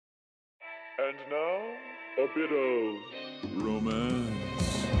And now, a bit of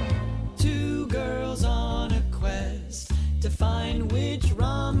romance. Two girls on a quest to find which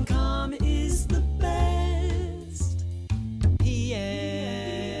rom-com is the best. P.S.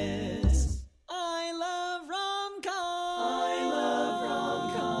 I love rom-coms.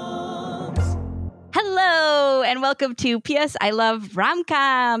 Hello, and welcome to P.S. I Love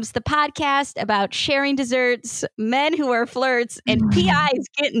Rom-Coms, the podcast about sharing desserts, men who are flirts, and P.I.'s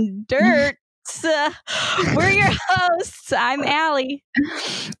getting dirt. We're your hosts. I'm Allie.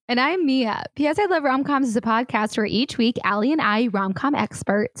 And I'm Mia. P.S. I Love Rom-Coms is a podcast where each week, Allie and I, rom-com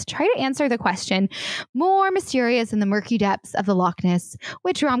experts, try to answer the question, more mysterious in the murky depths of the Loch Ness,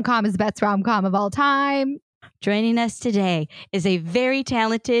 which rom-com is the best rom-com of all time? Joining us today is a very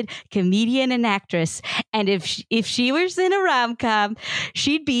talented comedian and actress. And if she was in a rom-com,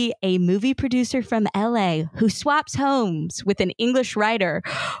 she'd be a movie producer from LA who swaps homes with an English writer,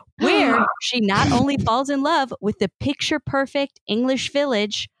 where she not only falls in love with the picture-perfect English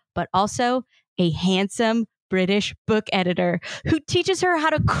village, but also a handsome British book editor who teaches her how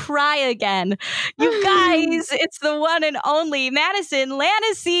to cry again. You guys, it's the one and only Madison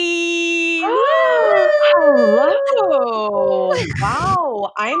Lannacy. Hello.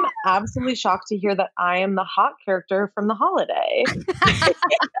 Wow. I'm absolutely shocked to hear that I am the hot character from The Holiday.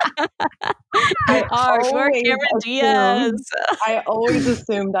 I always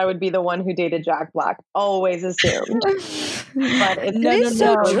assumed I would be the one who dated Jack Black. Always assumed. But it's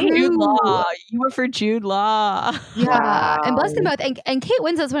no. Jude Law. You were for Jude Law. Yeah. Wow. And bless them both. And Kate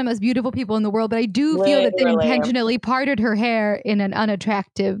Winslet's one of the most beautiful people in the world, but I do feel that they intentionally parted her hair in an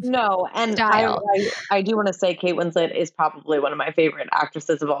unattractive style. I do want to say Kate Winslet is probably one of my favorite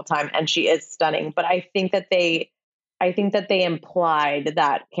actresses of all time, and she is stunning. But I think that they implied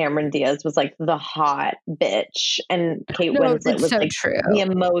that Cameron Diaz was like the hot bitch, and Kate Winslet was so like true. the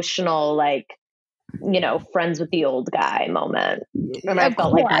emotional, like, friends with the old guy moment. And I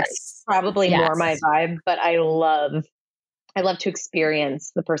felt like that's probably more my vibe, but I love to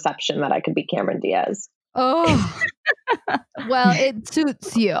experience the perception that I could be Cameron Diaz. Oh, well, it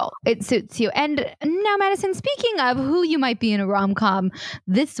suits you. It suits you. And now, Madison, speaking of who you might be in a rom-com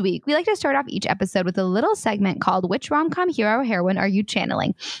this week, we like to start off each episode with a little segment called Which Rom-Com Hero or Heroine Are You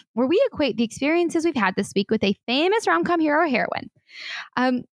Channeling?, where we equate the experiences we've had this week with a famous rom-com hero or heroine.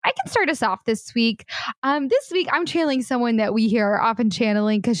 I can start us off this week. This week, I'm channeling someone that we hear are often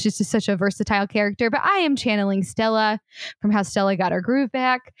channeling because she's just such a versatile character. But I am channeling Stella from How Stella Got Her Groove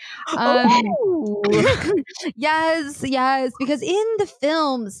Back. Yes, because in the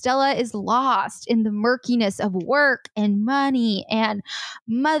film, Stella is lost in the murkiness of work and money and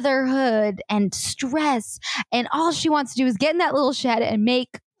motherhood and stress. And all she wants to do is get in that little shed and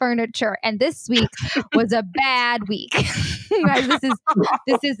make furniture. And this week was a bad week. Guys,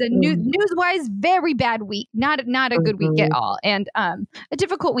 this is a news-wise very bad week. Not a good week at all, and a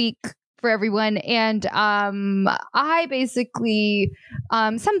difficult week for everyone. And I basically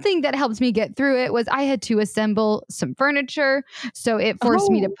something that helped me get through it was I had to assemble some furniture, so it forced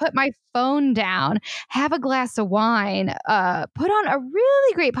me to put my phone down, have a glass of wine, put on a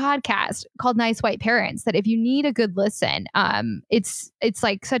really great podcast called Nice White Parents that if you need a good listen, it's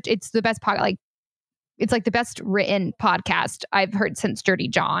the best podcast. It's like the best written podcast I've heard since Dirty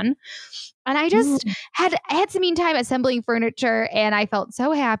John. And I just had some time assembling furniture, and I felt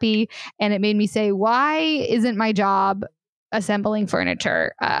so happy. And it made me say, why isn't my job assembling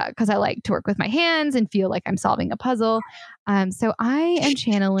furniture? Because I like to work with my hands and feel like I'm solving a puzzle. So I am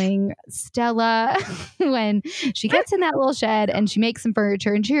channeling Stella when she gets in that little shed and she makes some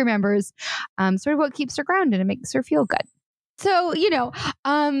furniture and she remembers sort of what keeps her grounded and makes her feel good. So,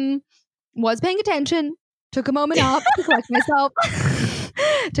 was paying attention, took a moment off to collect myself,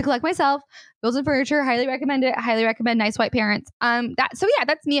 build some furniture, highly recommend it, highly recommend Nice White Parents.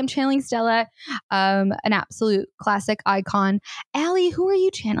 That's me. I'm channeling Stella, an absolute classic icon. Allie, who are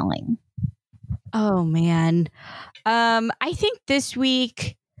you channeling? Oh, man. I think this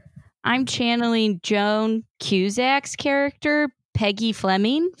week I'm channeling Joan Cusack's character, Peggy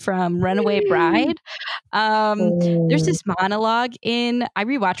Fleming from Runaway Bride. There's this monologue I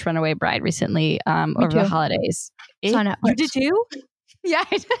rewatched Runaway Bride recently over the holidays. You did too? Yeah,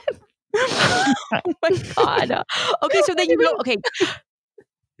 I did. Oh my God. Okay, so then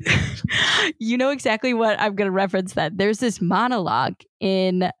you know exactly what I'm going to reference then. There's this monologue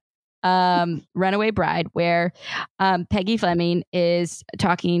in Runaway Bride where Peggy Fleming is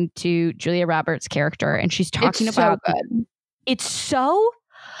talking to Julia Roberts' character, and she's talking about good. It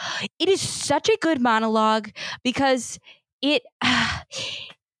is such a good monologue because it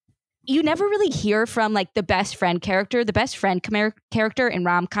you never really hear from like the best friend character. The best friend character in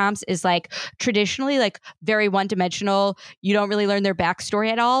rom-coms is like traditionally like very one-dimensional. You don't really learn their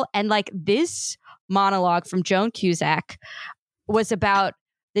backstory at all. And like this monologue from Joan Cusack was about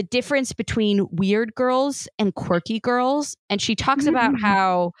the difference between weird girls and quirky girls. And she talks about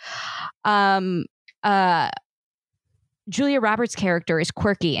how Julia Roberts' character is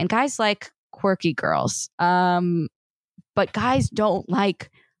quirky and guys like quirky girls. But guys don't like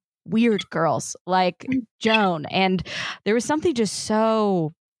weird girls like Joan. And there was something just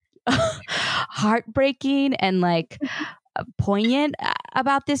so heartbreaking and like poignant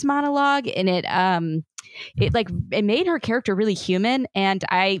about this monologue. And it made her character really human. And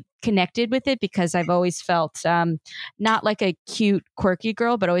I connected with it because I've always felt not like a cute, quirky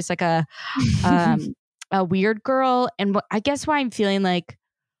girl, but always like a weird girl. And I guess why I'm feeling like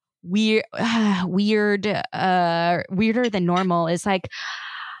weirder than normal is like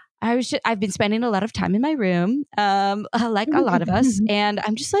I've been spending a lot of time in my room, like a lot of us, and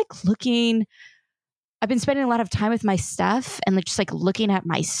I'm just like I've been spending a lot of time with my stuff and like just like looking at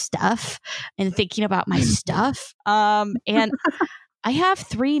my stuff and thinking about my stuff. And I have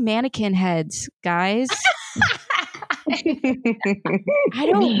 3 mannequin heads, guys. I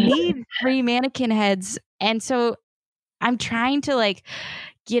don't need 3 mannequin heads. And so I'm trying to like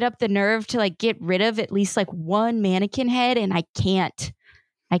get up the nerve to like get rid of at least like 1 mannequin head, and I can't.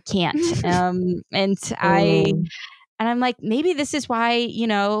 And I'm like, maybe this is why, you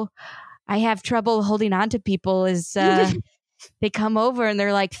know, I have trouble holding on to people is they come over and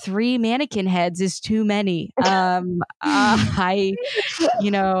they're like 3 mannequin heads is too many.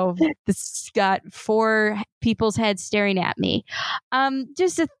 This got 4 people's heads staring at me. I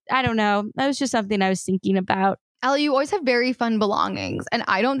don't know. That was just something I was thinking about. Ellie, you always have very fun belongings, and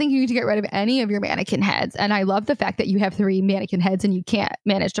I don't think you need to get rid of any of your mannequin heads. And I love the fact that you have 3 mannequin heads and you can't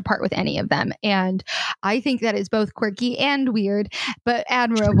manage to part with any of them. And I think that is both quirky and weird, but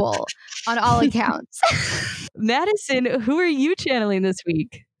admirable on all accounts. Madison, who are you channeling this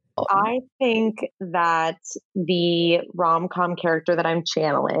week? I think that the rom-com character that I'm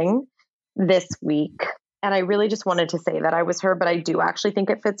channeling this week, and I really just wanted to say that I was her, but I do actually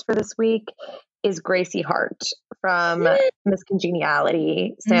think it fits for this week, is Gracie Hart from Miss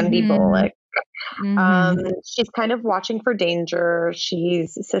Congeniality, Sandy Bullock. She's kind of watching for danger.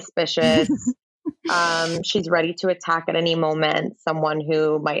 She's suspicious. She's ready to attack at any moment someone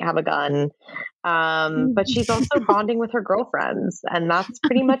who might have a gun. But she's also bonding with her girlfriends, and that's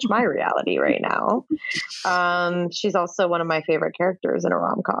pretty much my reality right now. She's also one of my favorite characters in a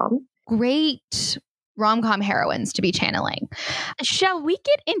rom-com. Great rom-com heroines to be channeling. Shall we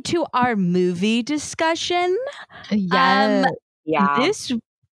get into our movie discussion? Yeah.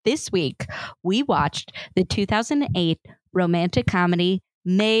 This week we watched the 2008 romantic comedy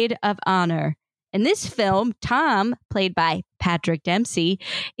Maid of Honor. In this film, Tom, played by Patrick Dempsey,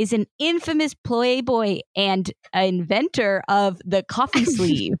 is an infamous playboy and inventor of the coffee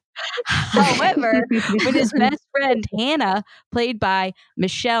sleeve. However, when his best friend Hannah, played by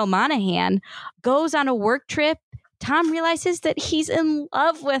Michelle Monaghan, goes on a work trip, Tom realizes that he's in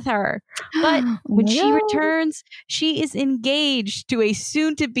love with her. But when she returns, she is engaged to a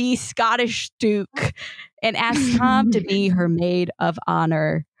soon-to-be Scottish duke and asks Tom to be her maid of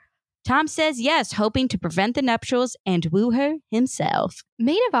honor. Tom says yes, hoping to prevent the nuptials and woo her himself.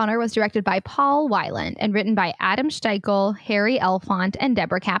 Maid of Honor was directed by Paul Weiland and written by Adam Steichel, Harry Elfont, and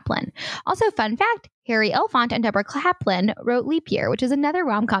Deborah Kaplan. Also, fun fact, Harry Elfont and Deborah Kaplan wrote Leap Year, which is another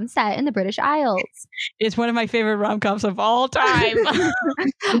rom-com set in the British Isles. It's one of my favorite rom-coms of all time.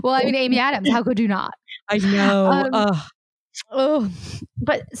 Well, I mean, Amy Adams, how could you not? I know.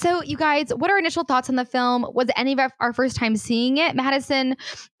 But so you guys, what are initial thoughts on the film? Was it any of our first time seeing it? Madison,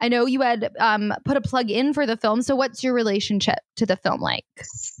 I know you had put a plug in for the film. So what's your relationship to the film like?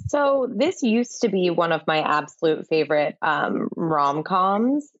 So this used to be one of my absolute favorite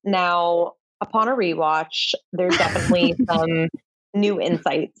rom-coms. Now, upon a rewatch, there's definitely some new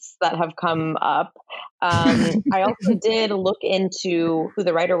insights that have come up. I also did look into who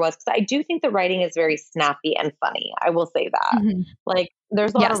the writer was, because I do think the writing is very snappy and funny. I will say that. Like,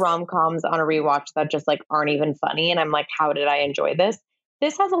 there's a lot of rom-coms on a rewatch that just like aren't even funny, and I'm like, how did I enjoy this?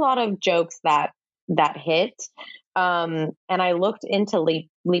 This has a lot of jokes that hit. And I looked into Leap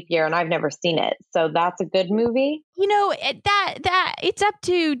Year, and I've never seen it, so that's a good movie. You know, that it's up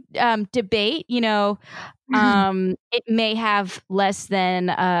to debate. You know, it may have less than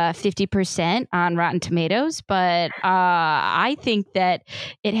 50% on Rotten Tomatoes, but I think that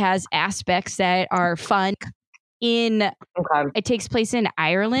it has aspects that are fun. It takes place in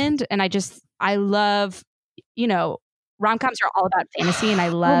Ireland, and I love, you know, rom-coms are all about fantasy, and I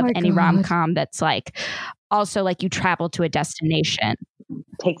love any rom-com that's like also like you travel to a destination.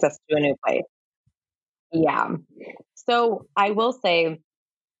 Takes us to a new place. Yeah. So I will say,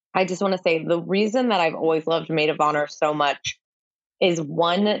 I just want to say the reason that I've always loved Maid of Honor so much is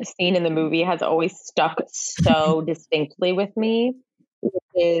one scene in the movie has always stuck so distinctly with me, which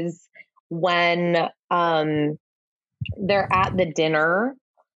is when they're at the dinner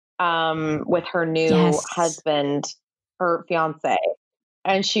with her new husband, her fiance,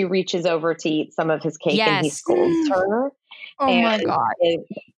 and she reaches over to eat some of his cake and he scolds her. My God.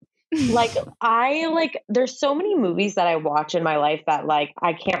 There's so many movies that I watch in my life that like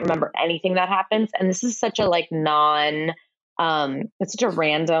I can't remember anything that happens, and this is such a like it's such a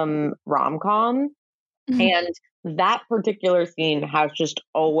random rom-com, and that particular scene has just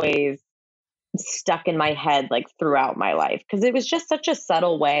always stuck in my head like throughout my life, because it was just such a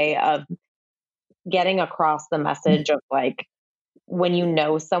subtle way of getting across the message of like when you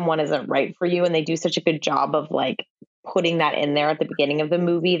know someone isn't right for you, and they do such a good job of like putting that in there at the beginning of the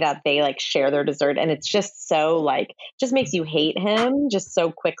movie that they like share their dessert, and it's just so like just makes you hate him just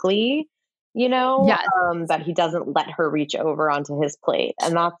so quickly, you know. That he doesn't let her reach over onto his plate,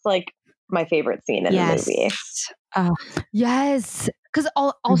 and that's like my favorite scene in the movie. Yes. Because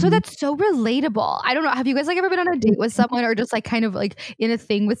also that's so relatable. I don't know. Have you guys like ever been on a date with someone or just like kind of like in a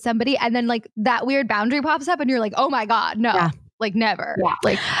thing with somebody, and then like that weird boundary pops up and you're like, oh my God, no, like never.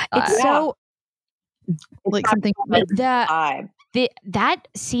 Like it's so like something. That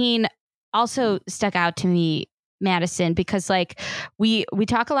scene also stuck out to me, Madison, because like we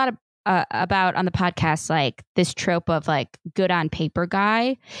talk a lot about on the podcast like this trope of like good on paper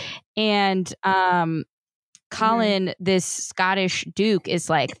guy, and Colin, this Scottish Duke, is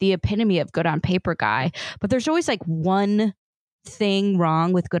like the epitome of good on paper guy. But there's always like one thing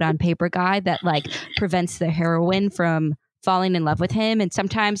wrong with good on paper guy that like prevents the heroine from falling in love with him. And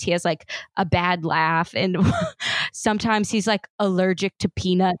sometimes he has like a bad laugh, and sometimes he's like allergic to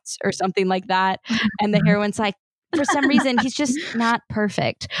peanuts or something like that. And the heroine's like, for some reason, he's just not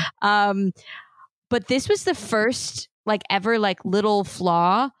perfect. But this was the first like ever like little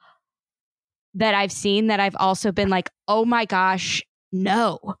flaw that I've seen that I've also been like, oh my gosh,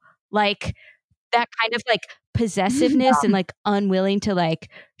 no. Like that kind of like possessiveness and like unwilling to like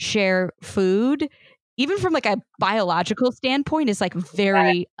share food, even from like a biological standpoint, is like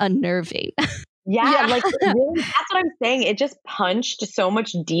very unnerving. Like really, that's what I'm saying. It just punched so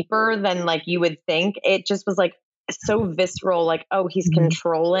much deeper than like you would think. It just was like so visceral, like, oh, he's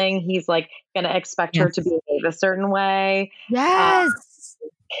controlling. He's like going to expect her to behave a certain way.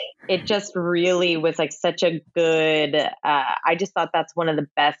 It just really was like such a good, I just thought that's one of the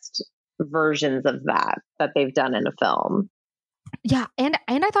best versions of that they've done in a film. Yeah. And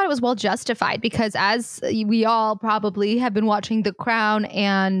I thought it was well justified, because as we all probably have been watching The Crown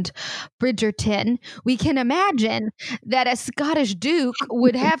and Bridgerton, we can imagine that a Scottish Duke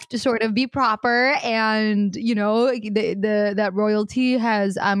would have to sort of be proper, and, you know, that royalty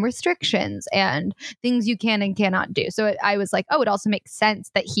has restrictions and things you can and cannot do. So I was like, oh, it also makes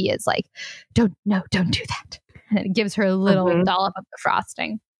sense that he is like, don't do that. And it gives her a little dollop of the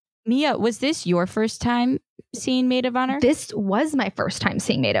frosting. Mia, was this your first time seeing Maid of Honor? This was my first time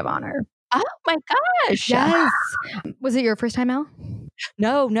seeing Maid of Honor. Oh my gosh. Yes. Was it your first time, Elle?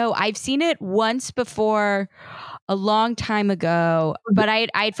 No. I've seen it once before a long time ago, but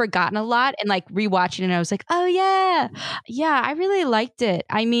I'd forgotten a lot, and like rewatching it, and I was like, oh yeah, I really liked it.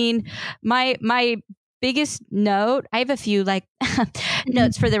 I mean, my biggest note, I have a few like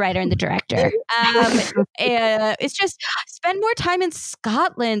notes for the writer and the director. It's just spend more time in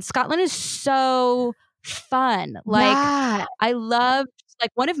Scotland. Scotland is so fun. Like I loved, like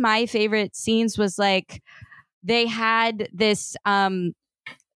one of my favorite scenes was like they had this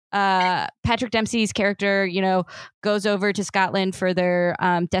Patrick Dempsey's character, you know, goes over to Scotland for their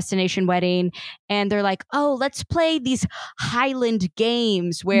destination wedding, and they're like, oh, let's play these Highland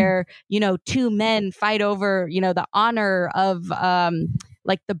games where, you know, two men fight over, you know, the honor of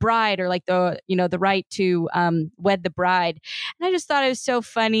like the bride, or like the, you know, the right to wed the bride. And I just thought it was so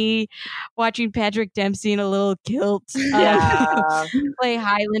funny watching Patrick Dempsey in a little kilt play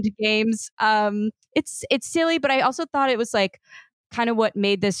Highland games. It's silly, but I also thought it was like kind of what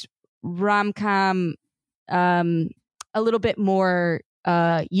made this rom-com a little bit more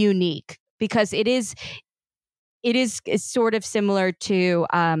unique, because it's sort of similar to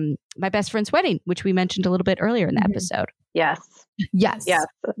My Best Friend's Wedding, which we mentioned a little bit earlier in the episode. Yes.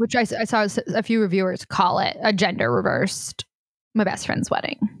 Which I saw a few reviewers call it a gender reversed My Best Friend's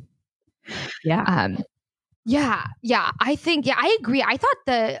Wedding. Yeah. I think, I agree. I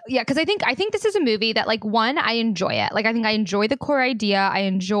thought because I think this is a movie that, like, one, I enjoy it. Like, I think I enjoy the core idea. I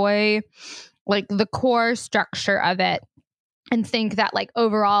enjoy, like, the core structure of it. And think that, like,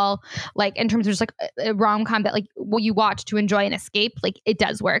 overall, like, in terms of just like a rom-com that, like, what you watch to enjoy and escape, like, it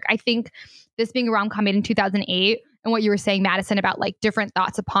does work. I think this being a rom-com made in 2008, and what you were saying, Madison, about, like, different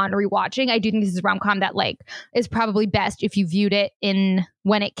thoughts upon rewatching, I do think this is a rom-com that, like, is probably best if you viewed it in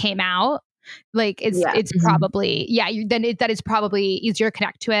when it came out. Like, it's probably, that is probably easier to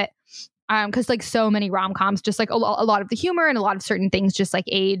connect to it. Because, like, so many rom-coms, just like a lot of the humor and a lot of certain things just, like,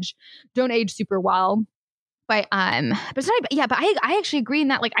 don't age super well. But it's not, but I actually agree in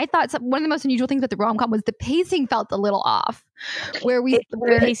that, like, I thought one of the most unusual things about the rom-com was the pacing felt a little off.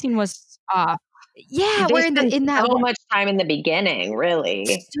 The pacing was off. Yeah, we're in that so much time in the beginning,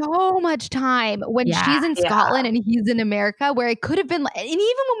 really. So much time when she's in Scotland and he's in America, where it could have been, and even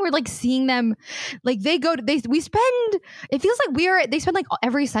when we're, like, seeing them, like, we spend, it feels like they spend, like,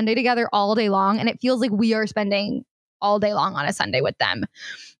 every Sunday together all day long, and it feels like we are spending all day long on a Sunday with them.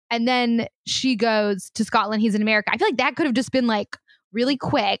 And then she goes to Scotland, he's in America. I feel like that could have just been, like, really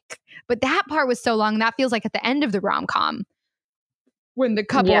quick, but that part was so long. That feels like at the end of the rom-com when the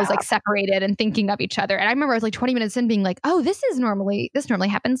couple is, like, separated and thinking of each other. And I remember I was, like, 20 minutes in being like, oh, this normally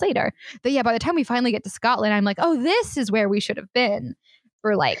happens later. But by the time we finally get to Scotland, I'm like, oh, this is where we should have been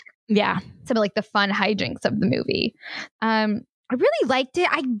for, like, some of, like, the fun hijinks of the movie. I really liked it.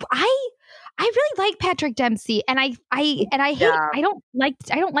 I really like Patrick Dempsey, and I hate, I don't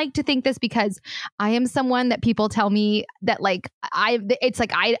like to think this because I am someone that people tell me that, like,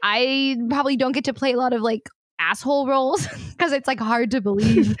 I probably don't get to play a lot of, like, asshole roles because it's, like, hard to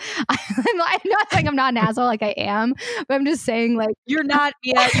believe. I'm not saying I'm not an asshole, like, I am, but I'm just saying, like, you're not.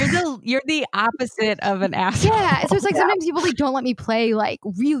 Yeah, you're the opposite of an asshole. Yeah, so it's like sometimes people, like, don't let me play, like,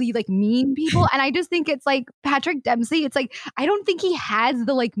 really, like, mean people, and I just think it's like Patrick Dempsey. It's like I don't think he has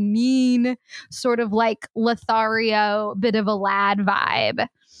the, like, mean sort of, like, Lothario bit of a lad vibe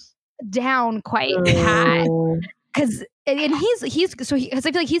down quite pat. Because because I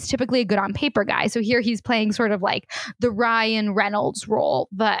feel like he's typically a good on paper guy. So here he's playing sort of like the Ryan Reynolds role,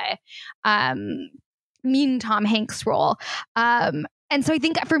 the mean Tom Hanks role. And so I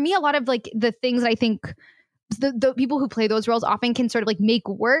think for me, a lot of, like, the things that I think the people who play those roles often can sort of, like, make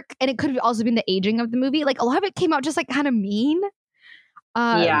work. And it could have also been the aging of the movie. Like, a lot of it came out just, like, kind of mean.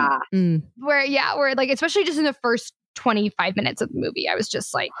 Where like, especially just in the first 25 minutes of the movie, I was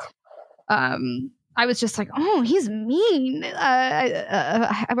just like, oh, he's mean.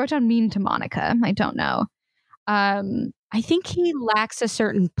 I wrote down mean to Monica. I don't know. I think he lacks a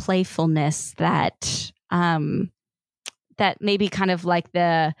certain playfulness that maybe kind of like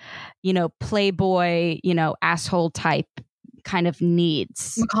the, playboy, asshole type kind of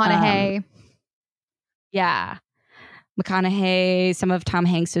needs. McConaughey. McConaughey, some of Tom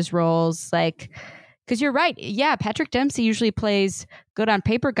Hanks's roles, like, because you're right. Yeah, Patrick Dempsey usually plays good on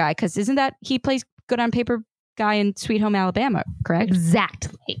paper guy, because isn't that he plays good on paper guy in Sweet Home Alabama, correct?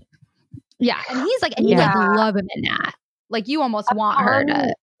 Exactly. Yeah, and he's like, you like love him in that. Like, you almost want her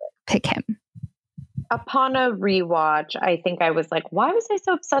to pick him. Upon a rewatch, I think I was like, why was I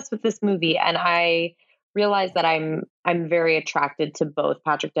so obsessed with this movie? And I realized that I'm very attracted to both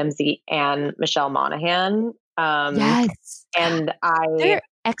Patrick Dempsey and Michelle Monaghan. Yes. And they're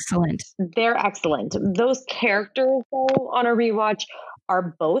excellent. They're excellent. Those characters, though, on a rewatch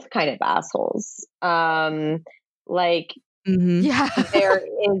are both kind of assholes. There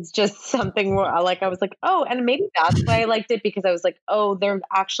is just something where, like, I was like, oh, and maybe that's why I liked it, because I was like, oh, they're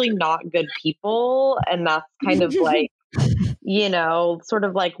actually not good people. And that's kind of like, sort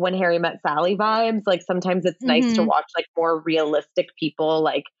of like When Harry Met Sally vibes. Like, sometimes it's nice to watch, like, more realistic people,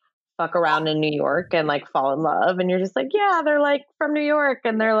 like, fuck around in New York and, like, fall in love. And you're just like, yeah, they're, like, from New York,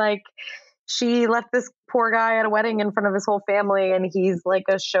 and they're like, she left this poor guy at a wedding in front of his whole family, and he's like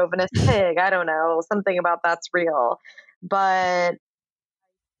a chauvinist pig. I don't know. Something about that's real. But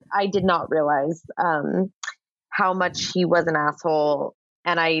I did not realize how much he was an asshole.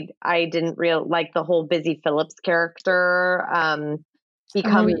 And I didn't like the whole Busy Phillips character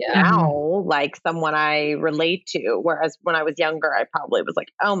becoming now like someone I relate to. Whereas when I was younger, I probably was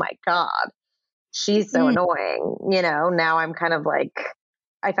like, oh my God, she's so annoying. Now I'm kind of like,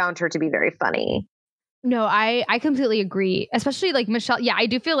 I found her to be very funny. No, I completely agree. Especially like Michelle. Yeah, I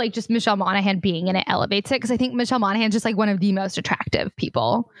do feel like just Michelle Monaghan being in it elevates it, because I think Michelle Monaghan's just like one of the most attractive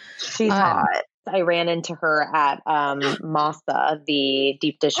people. She's hot. I ran into her at Masa, the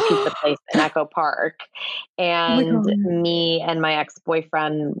deep dish pizza place in Echo Park. And me and my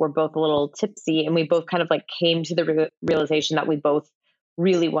ex-boyfriend were both a little tipsy, and we both kind of like came to the realization that we both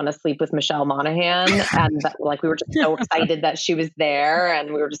really want to sleep with Michelle Monaghan. And like, we were just so excited that she was there.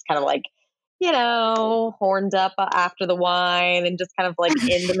 And we were just kind of like, you know, horned up after the wine and just kind of like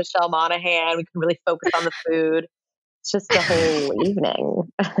into Michelle Monaghan. We can really focus on the food. It's just a whole evening.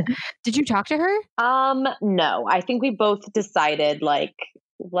 Did you talk to her? No, I think we both decided like,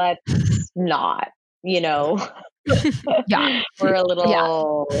 let's not, you know. Yeah. We're a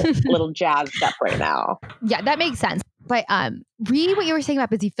little jazzed up right now. Yeah, that makes sense. But read what you were saying about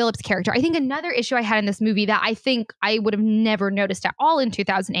Busy Phillips' character. I think another issue I had in this movie that I think I would have never noticed at all in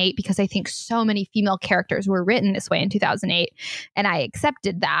 2008, because I think so many female characters were written this way in 2008, and I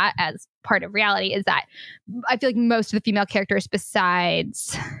accepted that as part of reality, is that I feel like most of the female characters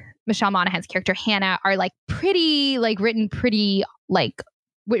besides Michelle Monaghan's character Hannah are like pretty, like written pretty, like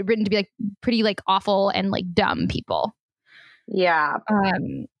written to be like pretty, like awful and like dumb people. Yeah.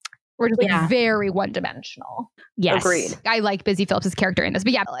 Or just like very one-dimensional. Yes. Agreed. I like Busy Phillips' character in this.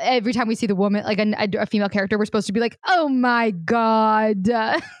 But yeah, every time we see the woman, like a female character, we're supposed to be like, oh my God.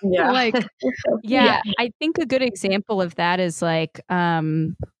 Yeah. Like, yeah. I think a good example of that is like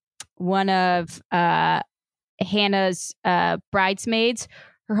one of Hannah's bridesmaids.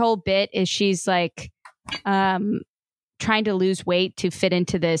 Her whole bit is she's like trying to lose weight to fit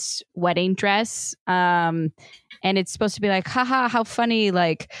into this wedding dress. And it's supposed to be like, haha, how funny.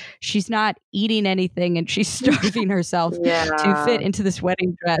 Like, she's not eating anything and she's starving herself to fit into this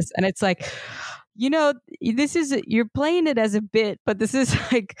wedding dress. And it's like, you know, you're playing it as a bit, but this is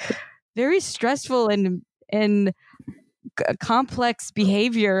like very stressful and complex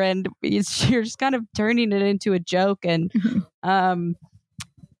behavior. And you're just kind of turning it into a joke. And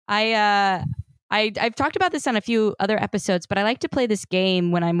I've talked about this on a few other episodes, but I like to play this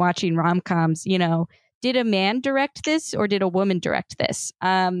game when I'm watching rom-coms. You know, did a man direct this or did a woman direct this?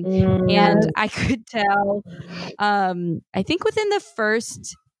 And I could tell, I think within the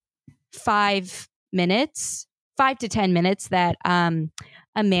first 5 to 10 minutes that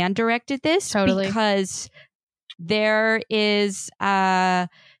a man directed this. Totally. Because there is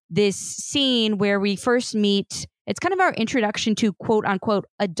this scene where we first meet. It's kind of our introduction to quote unquote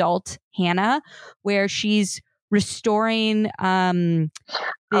adult Hannah, where she's restoring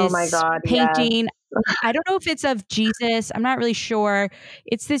this painting. Yes. I don't know if it's of Jesus. I'm not really sure.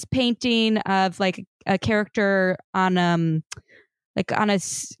 It's this painting of like a character on a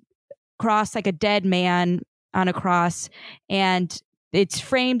cross, like a dead man on a cross, and it's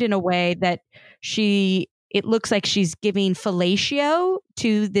framed in a way that it looks like she's giving fellatio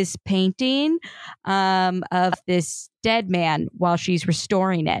to this painting of this dead man while she's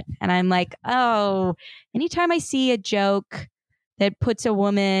restoring it. And I'm like, oh, anytime I see a joke that puts a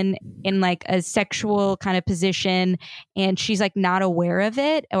woman in like a sexual kind of position and she's like not aware of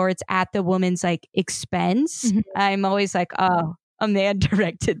it, or it's at the woman's like expense, I'm always like, oh, a man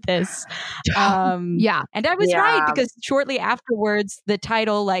directed this. Yeah. And I was right, because shortly afterwards, the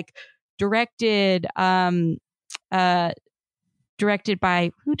title like directed by,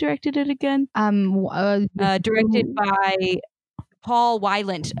 who directed it again? Directed by Paul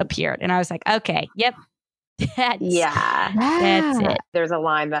Weiland appeared. And I was like, okay, yep. That's it. There's a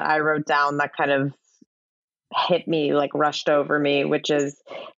line that I wrote down that kind of hit me, like rushed over me, which is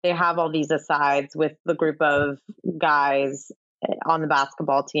they have all these asides with the group of guys on the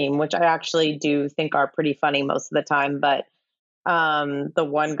basketball team, which I actually do think are pretty funny most of the time. But the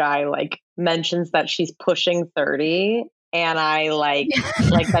one guy like mentions that she's pushing 30, and I like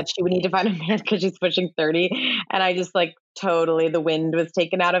that she would need to find a man because she's pushing 30. And I just like totally, the wind was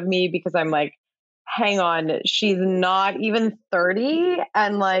taken out of me, because I'm like, hang on, she's not even 30,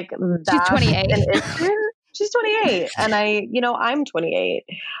 and like she's 28. She's 28, and I'm 28,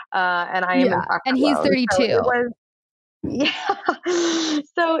 and I am, and he's 32.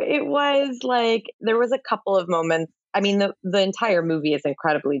 So it was like there was a couple of moments. I mean, the entire movie is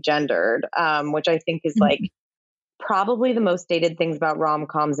incredibly gendered, which I think is like probably the most dated things about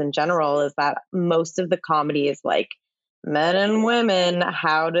rom-coms in general, is that most of the comedy is like men and women,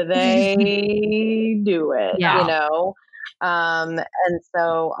 how do they do it? You know? And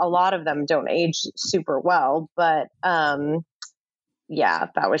so a lot of them don't age super well, but that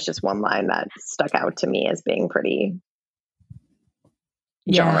was just one line that stuck out to me as being pretty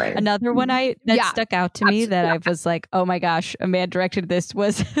jarring. Another one that stuck out to me that I was like, oh my gosh, a man directed this,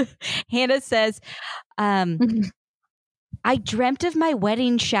 was Hannah says, I dreamt of my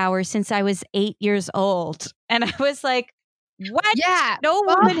wedding shower since I was 8 years old. And I was like, what? Yeah. No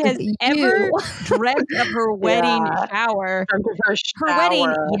woman has ever dreamt of her wedding shower. Her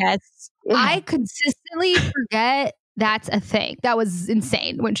wedding, yes. I consistently forget that's a thing. That was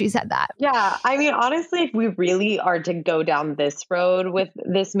insane when she said that. Yeah. I mean, honestly, if we really are to go down this road with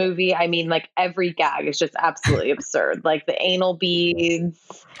this movie, I mean, like every gag is just absolutely absurd. Like the anal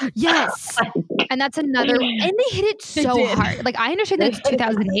beads. Yes. And that's another, and they hit it so hard. Like I understand that it's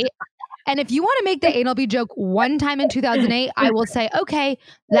 2008. And if you want to make the anal bead joke one time in 2008, I will say, okay,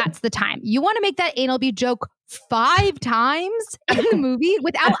 that's the time. You want to make that anal bead joke 5 times in the movie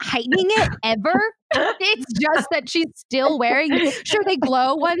without heightening it ever? It's just that she's still wearing it. Sure, they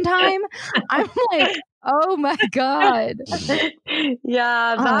glow one time. I'm like, oh my God.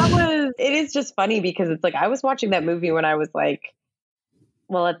 Yeah, it is just funny because it's like, I was watching that movie when I was like,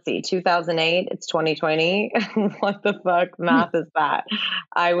 well, let's see, 2008, it's 2020. What the fuck math is that?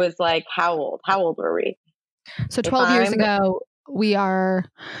 I was like, how old? How old were we? So 12 years ago, we are,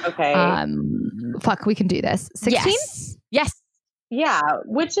 okay. We can do this. 16? Yes. Yeah,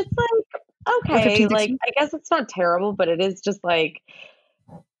 which is like, okay, 15, like, I guess it's not terrible, but it is just like,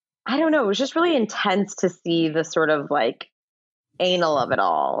 I don't know. It was just really intense to see the sort of like anal of it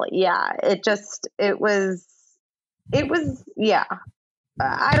all. Yeah, it was, yeah.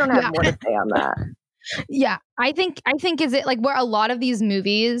 I don't have more to say on that. Yeah, I think is it like where a lot of these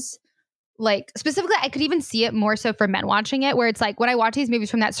movies, like specifically, I could even see it more so for men watching it, where it's like when I watch these movies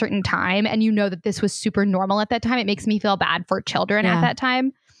from that certain time and you know that this was super normal at that time, it makes me feel bad for children at that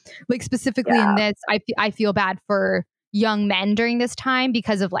time. Like specifically in this, I feel bad for young men during this time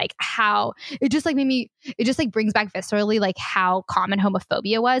because of like how it just like brings back viscerally like how common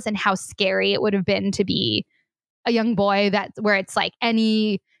homophobia was and how scary it would have been to be a young boy where it's like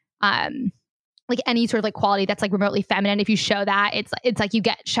any sort of like quality that's like remotely feminine. If you show that, it's like you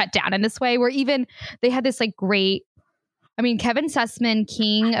get shut down in this way, where even they had this like great, I mean, Kevin Sussman,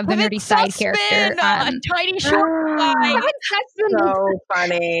 king of the nerdy side character, a tiny short guy. Kevin Sussman, so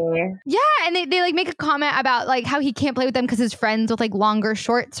funny. Yeah, and they like make a comment about like how he can't play with them because his friends with like longer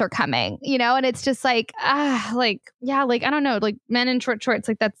shorts are coming, you know, and it's just like like I don't know, like men in short shorts,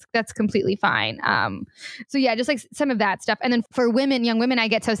 like that's completely fine. So yeah, just like some of that stuff, and then for women, young women, I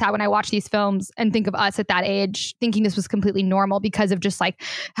get so sad when I watch these films and think of us at that age thinking this was completely normal because of just like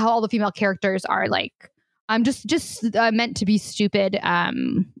how all the female characters are like. Just meant to be stupid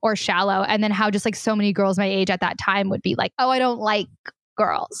or shallow. And then how just like so many girls my age at that time would be like, oh, I don't like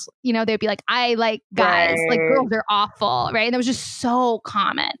girls. You know, they'd be like, I like guys. Right. Like girls are awful. Right. And that was just so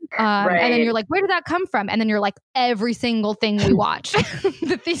common. Right. And then you're like, where did that come from? And then you're like, every single thing we watch,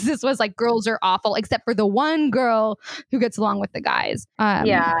 the thesis was like, girls are awful, except for the one girl who gets along with the guys.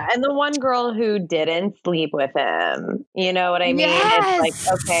 Yeah. And the one girl who didn't sleep with him. You know what I mean? Yes. It's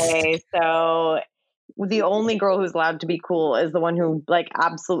like, okay, so the only girl who's allowed to be cool is the one who like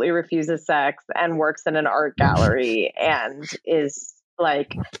absolutely refuses sex and works in an art gallery and is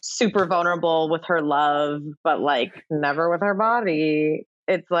like super vulnerable with her love, but like never with her body.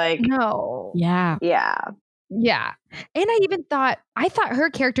 It's like, no. Yeah. Yeah. Yeah. And I thought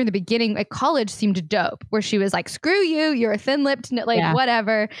her character in the beginning at college seemed dope, where she was like, screw you, you're a thin-lipped, like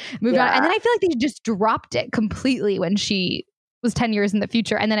whatever, moved on. And then I feel like they just dropped it completely when she was 10 years in the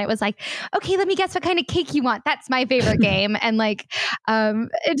future. And then it was like, okay, let me guess what kind of cake you want. That's my favorite game. And like,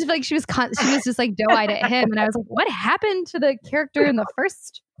 it's like she was just like doe-eyed at him. And I was like, what happened to the character in the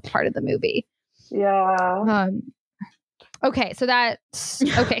first part of the movie? Yeah. Okay. So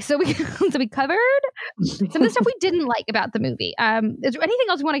we covered some of the stuff we didn't like about the movie. Is there anything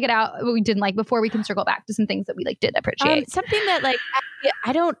else we want to get out what we didn't like before we can circle back to some things that we like did appreciate? Something that like,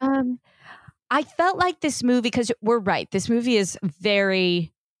 I don't, I felt like this movie, because we're right, this movie is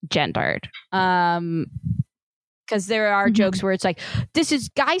very gendered. Because there are jokes where it's like, this is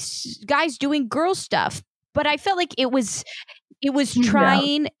guys doing girl stuff. But I felt like it was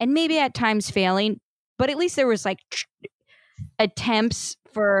trying and maybe at times failing, but at least there was like attempts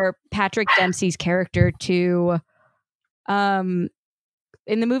for Patrick Dempsey's character to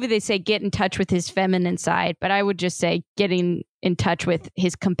in the movie they say get in touch with his feminine side, but I would just say getting in touch with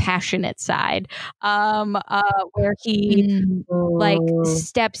his compassionate side, where he like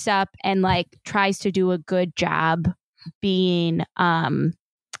steps up and like tries to do a good job being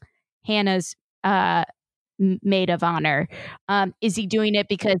Hannah's maid of honor. Is he doing it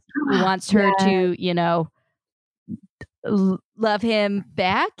because he wants her to, you know, love him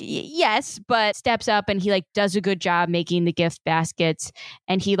back? Yes, but steps up and he like does a good job making the gift baskets,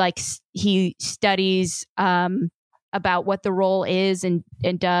 and he studies about what the role is and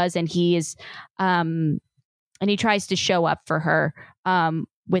does, and he is and he tries to show up for her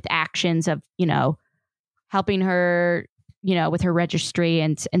with actions of, you know, helping her, you know, with her registry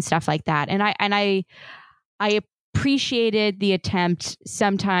and stuff like that. And I appreciated the attempt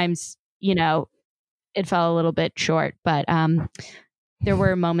sometimes, you know, it fell a little bit short, but there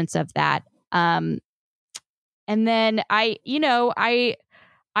were moments of that. And then I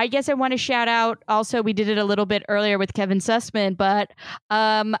guess I want to shout out also, we did it a little bit earlier with Kevin Sussman, but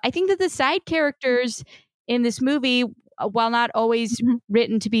I think that the side characters in this movie, while not always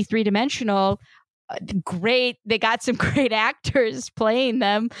written to be three-dimensional, great. They got some great actors playing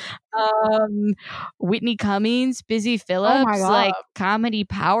them. Whitney Cummings, Busy Phillips, like comedy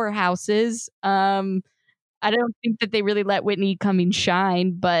powerhouses. I don't think that they really let Whitney Cummings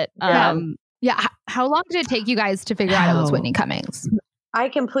shine, but yeah. How long did it take you guys to figure out it was Whitney Cummings? I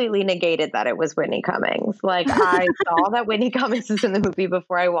completely negated that it was Whitney Cummings. Like, I saw that Whitney Cummings was in the movie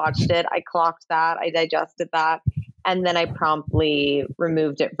before I watched it. I clocked that. I digested that. And then I promptly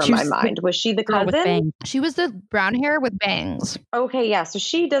removed it from my mind. Was she the cousin? She was the brown hair with bangs. Okay, yeah. So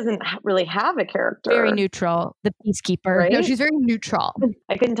she doesn't really have a character. Very neutral. The peacekeeper. Right? No, she's very neutral.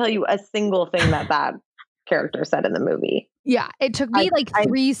 I couldn't tell you a single thing that character said in the movie. Yeah, it took me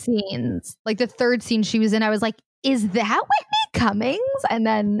three scenes. Like the third scene she was in, I was like, is that Whitney Cummings? And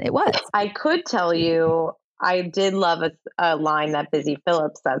then it was. I could tell you, I did love a line that Busy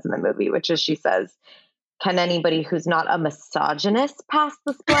Phillips says in the movie, which is she says, "Can anybody who's not a misogynist pass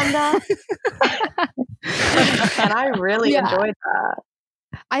the Splenda?" And I really enjoyed that.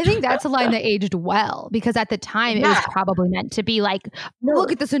 I think that's a line that aged well, because at the time it was probably meant to be like,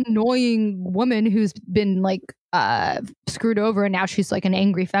 look at this annoying woman who's been like screwed over and now she's like an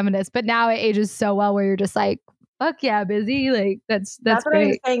angry feminist. But now it ages so well where you're just like, fuck yeah, Busy. Like that's what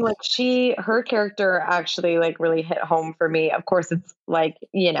great. I'm saying. Like her character actually like really hit home for me. Of course, it's like,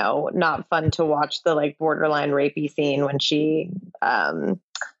 you know, not fun to watch the like borderline rapey scene when she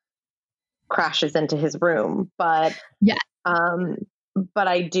crashes into his room, but but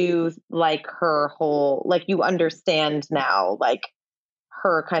I do like her whole, like, you understand now, like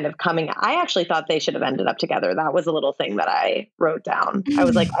her kind of coming. I actually thought they should have ended up together. That was a little thing that I wrote down. I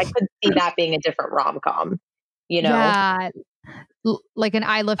was like, I could see that being a different rom-com, you know? Yeah. Like an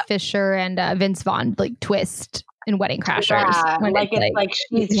Isla Fisher and Vince Vaughn like twist in Wedding Crashers. Yeah, it's like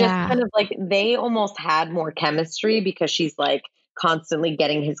she's just kind of like, they almost had more chemistry because she's like constantly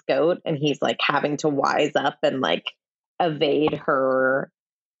getting his goat and he's like having to wise up and like evade her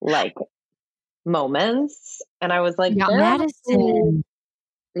like moments. And I was like, Madison,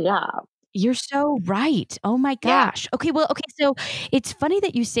 you're so right. Oh my gosh. Okay, so it's funny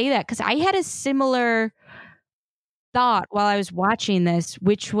that you say that, because I had a similar thought while I was watching this,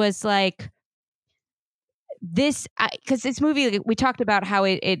 which was like this, because this movie, like, we talked about how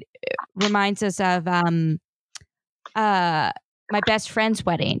it reminds us of My Best Friend's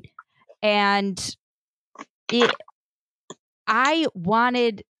Wedding, and I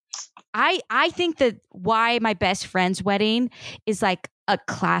think that why My Best Friend's Wedding is like a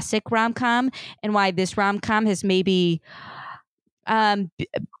classic rom-com, and why this rom-com has maybe kind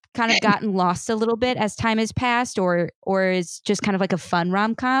of gotten lost a little bit as time has passed, or is just kind of like a fun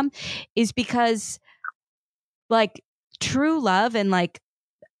rom-com, is because like true love, and like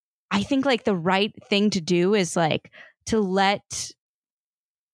I think like the right thing to do is like to let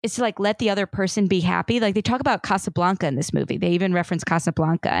the other person be happy. Like they talk about Casablanca in this movie. They even reference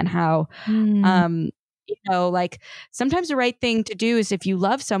Casablanca and how, you know, like sometimes the right thing to do is, if you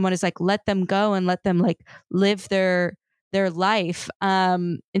love someone, is like let them go and let them like live their life,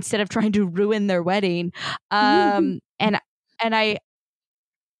 instead of trying to ruin their wedding. And I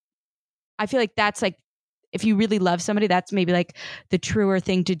feel like that's like, if you really love somebody, that's maybe like the truer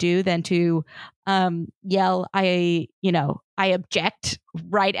thing to do than to yell, I object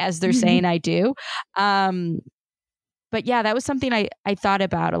right as they're saying I do. But yeah, that was something I thought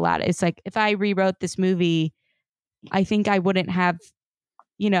about a lot. It's like, if I rewrote this movie, I think I wouldn't have,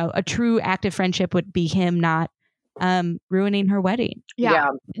 you know, a true active friendship would be him not ruining her wedding. Yeah.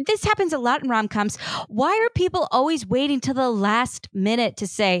 This happens a lot in rom-coms. Why are people always waiting till the last minute to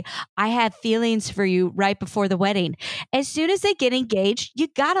say, I have feelings for you right before the wedding? As soon as they get engaged, you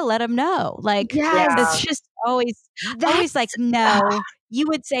gotta let them know. Like, it's just always like, no, you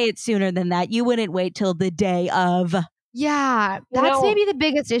would say it sooner than that. You wouldn't wait till the day of. Yeah, that's maybe the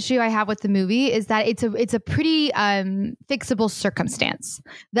biggest issue I have with the movie, is that it's a pretty fixable circumstance.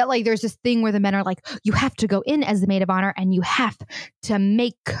 That like there's this thing where the men are like, you have to go in as the maid of honor and you have to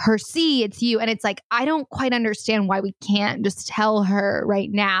make her see it's you. And it's like, I don't quite understand why we can't just tell her right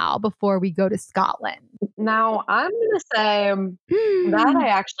now before we go to Scotland. Now, I'm going to say that I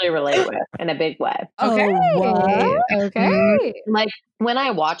actually relate with in a big way. Okay. Okay. Like when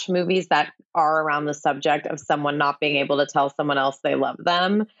I watch movies that are around the subject of someone not being able to tell someone else they love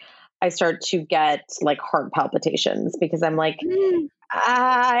them, I start to get like heart palpitations, because I'm like,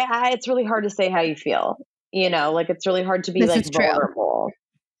 It's really hard to say how you feel. Like it's really hard to be like vulnerable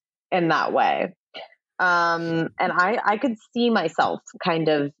in that way. And I could see myself kind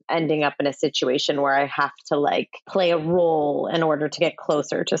of ending up in a situation where I have to like play a role in order to get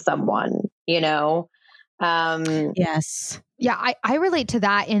closer to someone, Yes. Yeah, I relate to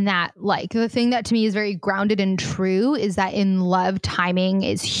that in that, like, the thing that to me is very grounded and true is that in love, timing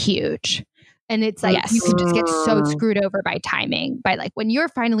is huge. And it's like, you can just get so screwed over by timing, by like when you're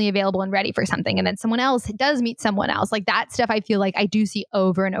finally available and ready for something and then someone else does meet someone else. Like that stuff I feel like I do see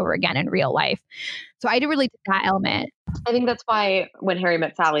over and over again in real life. So I do relate to that element. I think that's why When Harry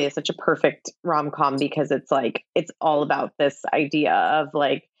Met Sally is such a perfect rom-com, because it's like, it's all about this idea of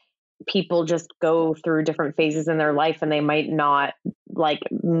like, people just go through different phases in their life and they might not like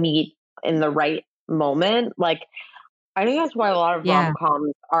meet in the right moment. Like, I think that's why a lot of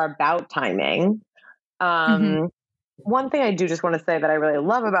rom-coms are about timing. One thing I do just want to say that I really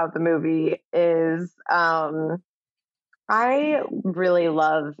love about the movie is I really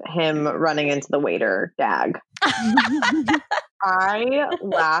love him running into the waiter gag. I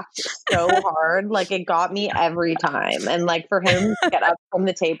laughed so hard. Like it got me every time. And like for him to get up from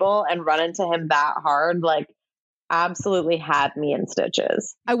the table and run into him that hard, like absolutely had me in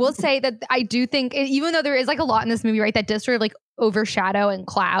stitches. I will say that I do think, even though there is like a lot in this movie, right, that does sort of like overshadow and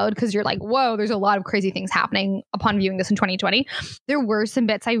cloud, because you're like, whoa, there's a lot of crazy things happening upon viewing this in 2020. There were some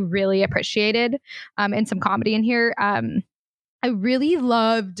bits I really appreciated and some comedy in here. I really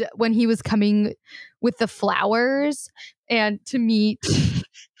loved when he was coming with the flowers and to meet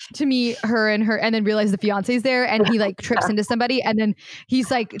her and then realize the fiance's there, and he like trips into somebody, and then she's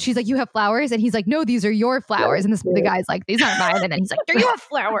like, you have flowers, and he's like, no, these are your flowers, and the guy's like, these aren't mine, and then he's like, they're your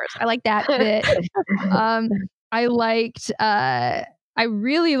flowers. I like that bit. I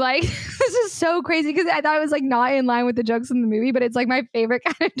really like this is so crazy because I thought it was like not in line with the jokes in the movie, but it's like my favorite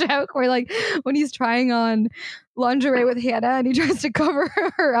kind of joke where like when he's trying on lingerie with Hannah and he tries to cover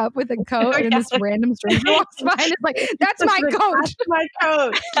her up with a coat and this random stranger walks by and it's like, that's my coat. That's my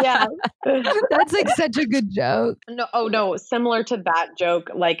coat. Yeah. That's like such a good joke. No, similar to that joke,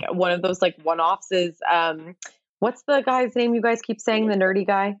 like one of those like one-offs is what's the guy's name you guys keep saying, the nerdy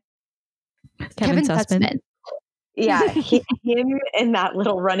guy? Kevin Sussman. Yeah, him in that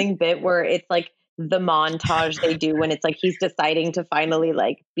little running bit where it's like the montage they do when it's like he's deciding to finally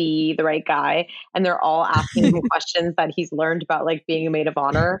like be the right guy, and they're all asking him questions that he's learned about like being a maid of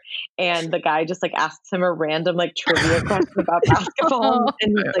honor, and the guy just like asks him a random like trivia question about basketball,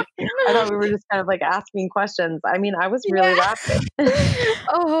 and he's like, I thought we were just kind of like asking questions. I mean, I was really laughing.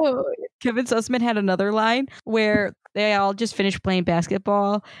 Kevin Sussman had another line where they all just finished playing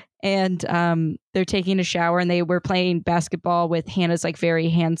basketball and they're taking a shower, and they were playing basketball with Hannah's like very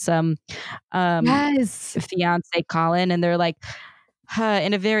handsome fiance Colin, and they're like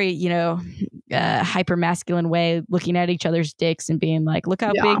in a very hyper masculine way looking at each other's dicks and being like, look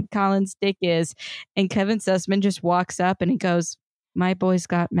how big Colin's dick is, and Kevin Sussman just walks up and he goes, my boy's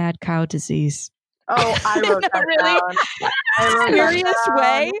got mad cow disease. Oh, I wrote that down. Serious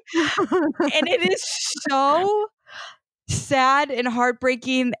way. And it is so sad and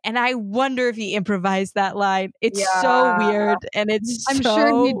heartbreaking, and I wonder if he improvised that line. It's so weird, and I'm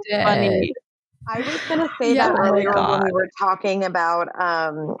sure he did. Funny. I was going to say that earlier when we were talking about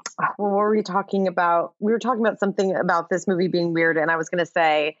what were we talking about? We were talking about something about this movie being weird, and I was going to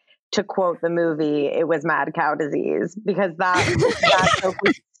say, to quote the movie, it was mad cow disease, because that joke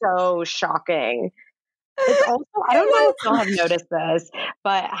was so shocking. It's also, I don't know if y'all have noticed this,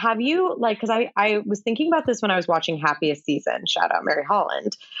 but have you, like, because I was thinking about this when I was watching Happiest Season, shout out Mary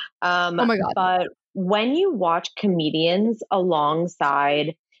Holland. Oh my God. But when you watch comedians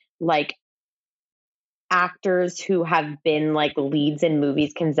alongside like actors who have been like leads in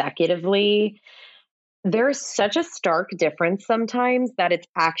movies consecutively, there's such a stark difference sometimes that it's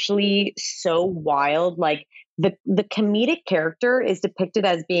actually so wild. Like the comedic character is depicted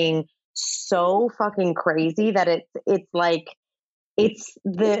as being so fucking crazy that it's like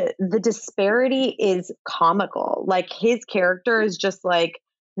the disparity is comical. Like his character is just like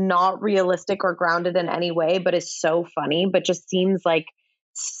not realistic or grounded in any way, but is so funny, but just seems like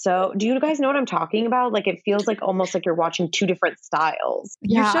so. Do you guys know what I'm talking about? Like it feels like almost like you're watching two different styles.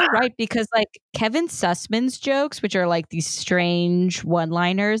 You're so right, because like Kevin Sussman's jokes, which are like these strange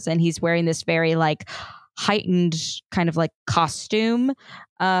one-liners, and he's wearing this very like heightened kind of like costume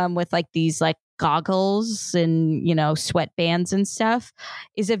with like these like goggles and sweatbands and stuff,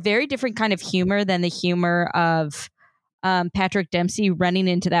 is a very different kind of humor than the humor of Patrick Dempsey running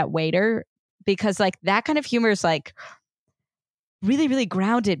into that waiter, because like that kind of humor is like really, really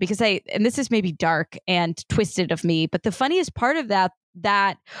grounded, because and this is maybe dark and twisted of me, but the funniest part of that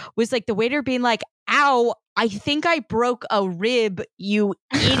that was like the waiter being like, ow, I think I broke a rib, you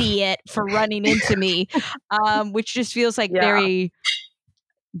idiot, for running into me, which just feels like very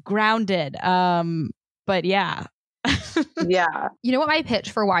grounded. But yeah. Yeah. You know what my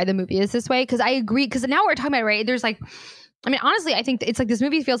pitch for why the movie is this way? Because I agree. Because now we're talking about, right? There's like, I mean, honestly, I think it's like this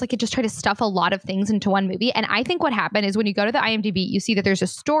movie feels like it just tried to stuff a lot of things into one movie. And I think what happened is when you go to the IMDb, you see that there's a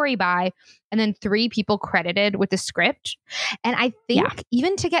story by and then 3 people credited with the script. And I think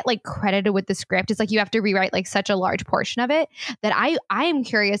even to get like credited with the script, it's like you have to rewrite like such a large portion of it that I am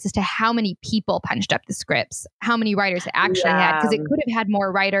curious as to how many people punched up the scripts, how many writers it actually had, because it could have had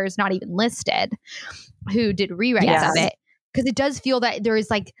more writers not even listed who did rewrites of it. Because it does feel that there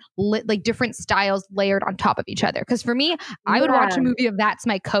is like different styles layered on top of each other. Because for me, I would watch a movie of that's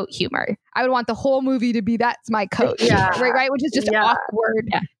my coat humor. I would want the whole movie to be that's my coat humor, right? Which is just awkward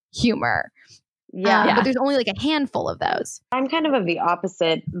humor. But there's only like a handful of those. I'm kind of the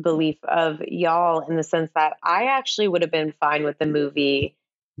opposite belief of y'all in the sense that I actually would have been fine with the movie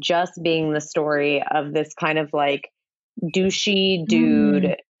just being the story of this kind of like douchey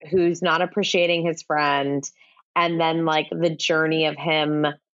dude who's not appreciating his friend. And then like the journey of him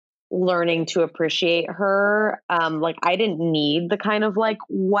learning to appreciate her. Like I didn't need the kind of like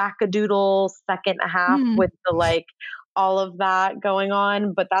wackadoodle second half with the like all of that going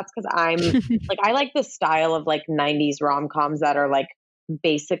on. But that's because I'm like, I like the style of like 90s rom-coms that are like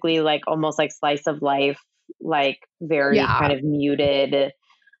basically like almost like slice of life, like very kind of muted.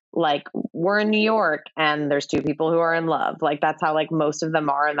 Like we're in New York and there's 2 people who are in love. Like that's how like most of them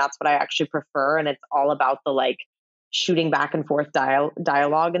are. And that's what I actually prefer. And it's all about the like shooting back and forth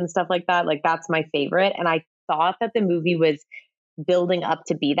dialogue and stuff like that. Like that's my favorite. And I thought that the movie was building up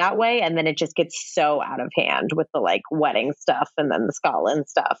to be that way. And then it just gets so out of hand with the like wedding stuff and then the Scotland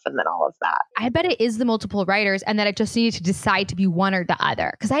stuff and then all of that. I bet it is the multiple writers and that it just needed to decide to be one or the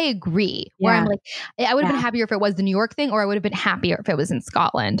other. Because I agree. Where I'm like, I would have been happier if it was the New York thing, or I would have been happier if it was in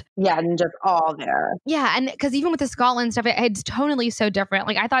Scotland. Yeah, and just all there. Yeah, and because even with the Scotland stuff, it's tonally so different.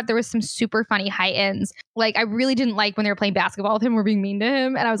 Like I thought there was some super funny high-ends. Like I really didn't like when they were playing basketball with him or being mean to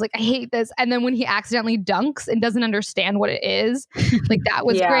him. And I was like, I hate this. And then when he accidentally dunks and doesn't understand what it is, like that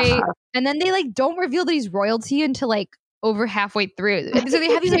was great. And then they like don't reveal that he's royalty until like over halfway through. So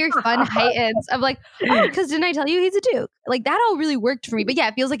they have these very fun heights of like, oh, because didn't I tell you he's a duke? Like that all really worked for me. But yeah,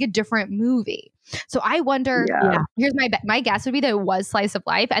 it feels like a different movie. So I wonder, here's my guess would be that it was slice of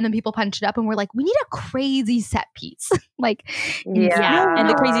life. And then people punched it up and were like, we need a crazy set piece. Like, and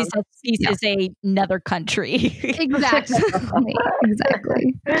the crazy set piece is another country. Exactly.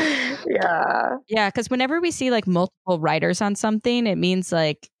 Exactly. Yeah. Because whenever we see like multiple writers on something, it means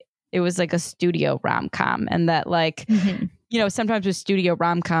like it was like a studio rom-com, and that like, you know, sometimes with studio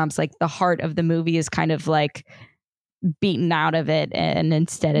rom-coms, like the heart of the movie is kind of like beaten out of it, and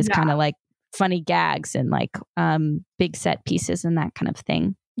instead is kind of like funny gags and like big set pieces and that kind of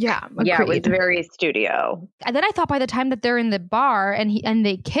thing. Yeah, it was very studio. And then I thought by the time that they're in the bar and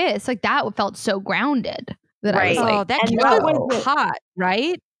they kiss, like that felt so grounded. That I was like, that kiss was hot,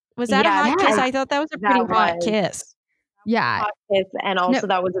 right? Was that a hot kiss? I thought that was a pretty hot kiss. Yeah. And also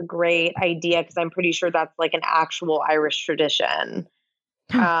that was a great idea because I'm pretty sure that's like an actual Irish tradition.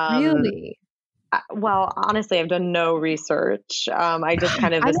 Really? Well, honestly, I've done no research. I just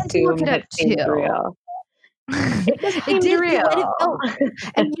kind of assumed it seemed real. It did real.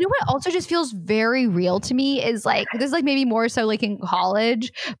 And you know what also just feels very real to me is like this is like maybe more so like in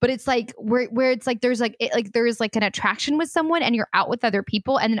college, but it's like where it's like there's like there's like an attraction with someone and you're out with other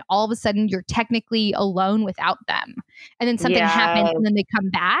people and then all of a sudden you're technically alone without them, and then something happens and then they come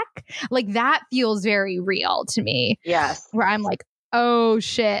back. Like that feels very real to me. Yes, where I'm like, oh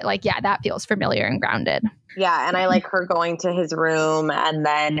shit, like that feels familiar and grounded. Yeah, and I like her going to his room and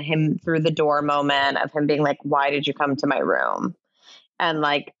then him through the door moment of him being like, why did you come to my room? And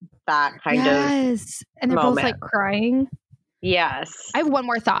like that kind of and they're both like crying. Yes. I have one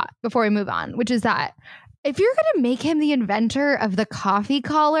more thought before we move on, which is that if you're going to make him the inventor of the coffee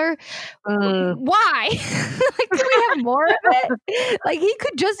collar, why? Like, do we have more of it? Like, he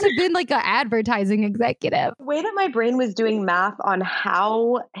could just have been like an advertising executive. The way that my brain was doing math on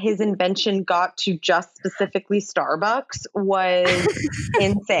how his invention got to just specifically Starbucks was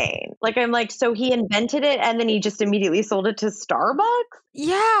insane. Like, I'm like, so he invented it and then he just immediately sold it to Starbucks?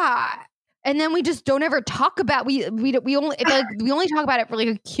 Yeah. And then we just don't ever talk about we only talk about it for like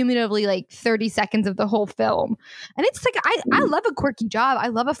a cumulatively like 30 seconds of the whole film. And it's like I love a quirky job. I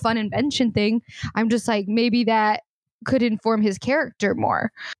love a fun invention thing. I'm just like maybe that could inform his character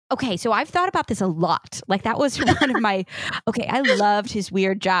more. Okay, so I've thought about this a lot. Like that was one of my, okay, I loved his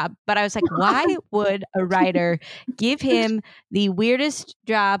weird job, but I was like, why would a writer give him the weirdest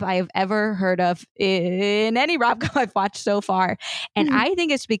job I have ever heard of in any rom-com I've watched so far? And I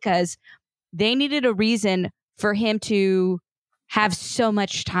think it's because they needed a reason for him to have so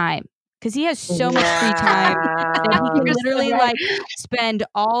much time. Because he has so much free time that he can literally like spend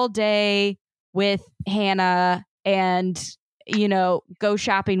all day with Hannah and, you know, go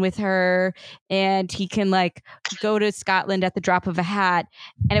shopping with her, and he can like go to Scotland at the drop of a hat.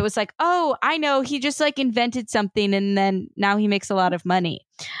 And it was like, oh, I know, he just like invented something and then now he makes a lot of money.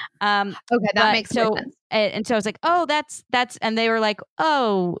 Okay, that makes sense. And so I was like, oh, that's, and they were like,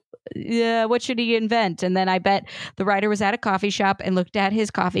 oh, yeah, what should he invent? And then I bet the writer was at a coffee shop and looked at his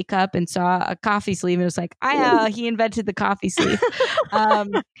coffee cup and saw a coffee sleeve and was like, he invented the coffee sleeve.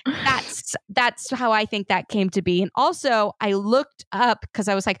 That's how I think that came to be. And also I looked up because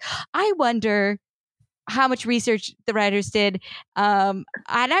I was like, I wonder how much research the writers did. And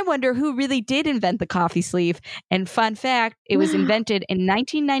I wonder who really did invent the coffee sleeve. And fun fact, it was invented in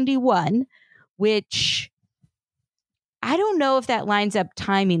 1991, which I don't know if that lines up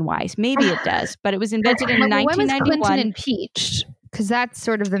timing wise. Maybe it does, but it was invented in 1991. When was Clinton impeached? Because that's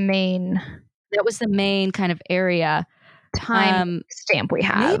sort of the main. That was the main kind of area time stamp we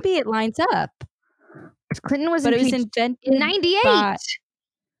have. Maybe it lines up. Clinton was but impeached it was invented in 98.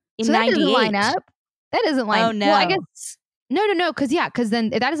 So that doesn't line up. That doesn't line. Oh no! Well, I guess no. Because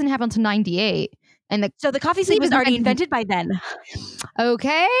then that doesn't happen until 98. And so the coffee sleeve was already invented by then.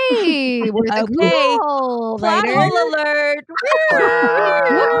 Okay. Cool. Plot hole alert.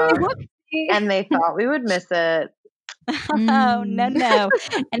 And they thought we would miss it. Oh, no.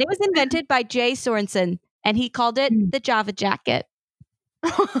 And it was invented by Jay Sorensen, and he called it the Java Jacket.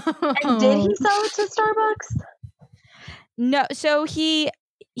 And did he sell it to Starbucks? No. So he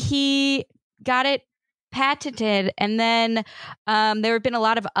got it patented, and then there have been a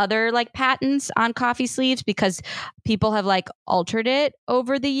lot of other like patents on coffee sleeves because people have like altered it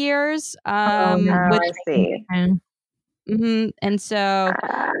over the years. I see. And so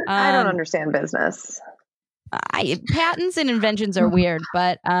I don't understand business. Patents and inventions are weird,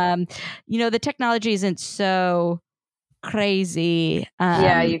 but you know, the technology isn't so crazy.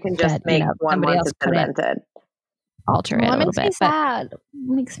 You can just make one once it's invented. Alter it a little bit. It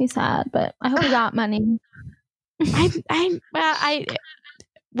makes me sad, but I hope he got money.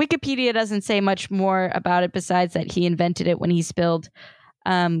 Wikipedia doesn't say much more about it besides that he invented it when he spilled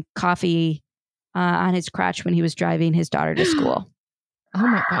coffee on his crotch when he was driving his daughter to school. Oh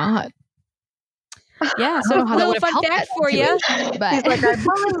my god! Yeah, so a little fun fact for you. But he's like, I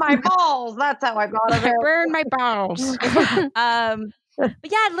burned my balls. That's how I got it. I burned my balls. But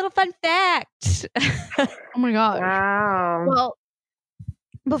yeah, a little fun fact. Oh my god! Wow. Well,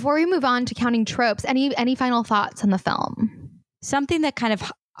 before we move on to counting tropes, any final thoughts on the film? Something that kind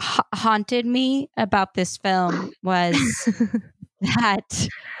of haunted me about this film was that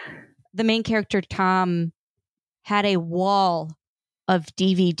the main character Tom had a wall of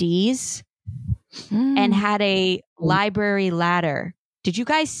DVDs and had a library ladder. Did you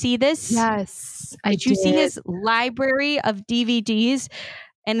guys see this? Yes. Did you see his library of DVDs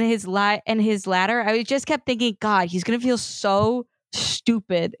and his ladder? I just kept thinking, God, he's going to feel so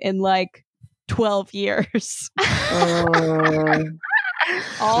stupid in like 12 years.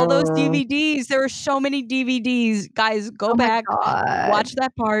 All those DVDs. There are so many DVDs. Guys, go back, watch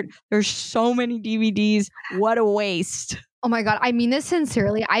that part. There's so many DVDs. What a waste. Oh my God. I mean this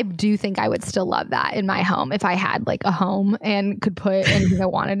sincerely. I do think I would still love that in my home if I had like a home and could put anything I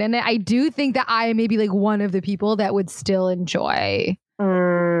wanted in it. I do think that I may be like one of the people that would still enjoy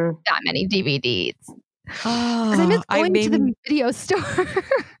that many DVDs. Because I miss going to the video store.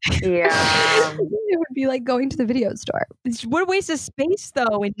 Yeah. It would be like going to the video store. What a waste of space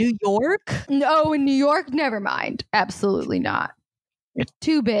though in New York. No, in New York, never mind. Absolutely not. It's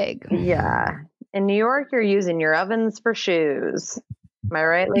too big. Yeah. In New York, you're using your ovens for shoes. Am I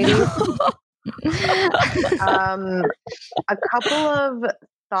right, ladies? A couple of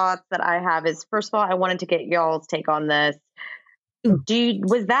thoughts that I have is, first of all, I wanted to get y'all's take on this.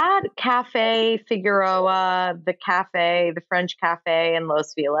 Was that Cafe Figueroa, the French cafe in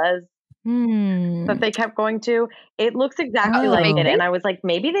Los Feliz that they kept going to? It looks exactly like it. And I was like,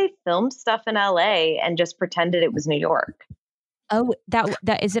 maybe they filmed stuff in LA and just pretended it was New York. Oh,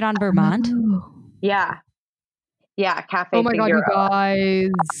 that is it on Vermont? Yeah. Yeah, Cafe Oh my Figueroa. God,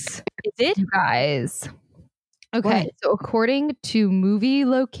 you guys. Is it? You guys. Okay, What? so according to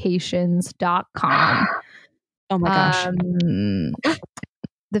movielocations.com, Oh my gosh.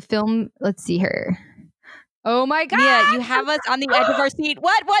 the film, let's see here. Oh my God. Yeah, you have us on the edge of our seat.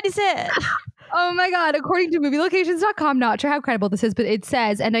 What is it? Oh my God. According to movielocations.com, not sure how credible this is, but it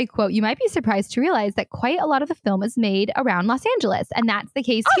says, and I quote, "You might be surprised to realize that quite a lot of the film is made around Los Angeles." And that's the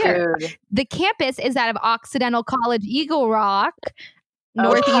case here. Dude. The campus is that of Occidental College, Eagle Rock,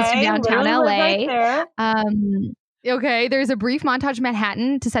 northeast of downtown literally LA. right there. Okay, there's a brief montage of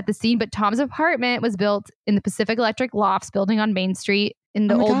Manhattan to set the scene, but Tom's apartment was built in the Pacific Electric Lofts building on Main Street in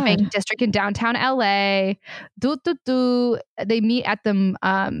the Old Bank District in downtown LA. They meet at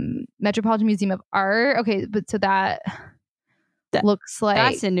the Metropolitan Museum of Art. Okay, but so that looks like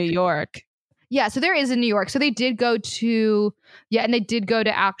that's in New York. Yeah, so there is in New York. So they did go to and they did go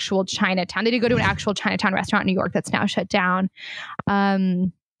to actual Chinatown. They did go to an actual Chinatown restaurant in New York that's now shut down.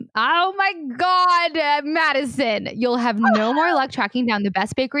 Oh my God, Madison, you'll have no more luck tracking down the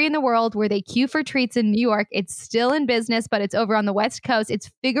best bakery in the world where they queue for treats in New York. It's still in business, but it's over on the West Coast. It's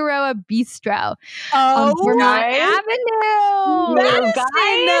Figueroa Bistro on Vermont Avenue. Madison!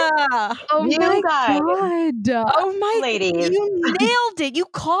 Oh You my guys. God. Oh my, Ladies. you nailed it. You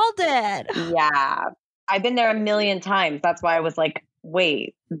called it. Yeah. I've been there a million times. That's why I was like,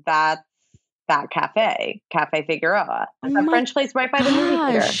 wait, that's that Cafe Figueroa. It's a French place right by the movie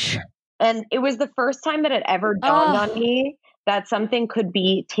theater. And it was the first time that it ever dawned on me that something could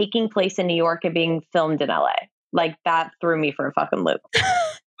be taking place in New York and being filmed in LA. Like that threw me for a fucking loop.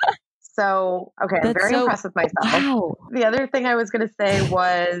 So, okay, I'm very impressed with myself. Wow. The other thing I was going to say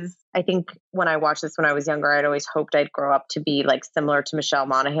was, I think when I watched this when I was younger, I'd always hoped I'd grow up to be like similar to Michelle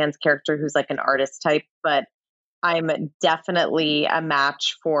Monaghan's character, who's like an artist type, but I'm definitely a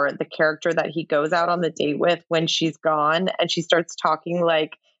match for the character that he goes out on the date with when she's gone and she starts talking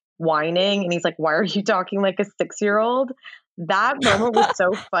like whining and he's like, "Why are you talking like a 6-year-old?" That moment was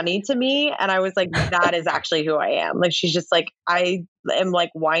so funny to me. And I was like, that is actually who I am. Like, she's just like, I am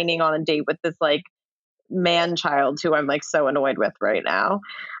like whining on a date with this like man child who I'm like so annoyed with right now.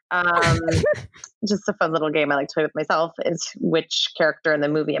 Just a fun little game I like to play with myself is which character in the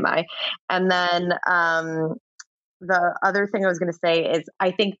movie am I? And then, the other thing I was going to say is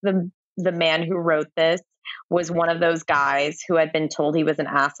I think the man who wrote this was one of those guys who had been told he was an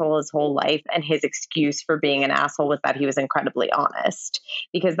asshole his whole life. And his excuse for being an asshole was that he was incredibly honest,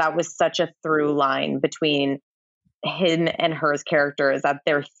 because that was such a through line between him and hers character, is that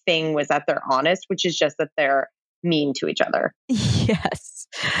their thing was that they're honest, which is just that they're mean to each other. Yes.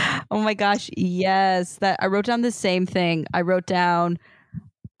 Oh my gosh. Yes. That I wrote down the same thing. I wrote down,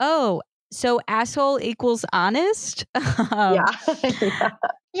 so asshole equals honest? Yeah.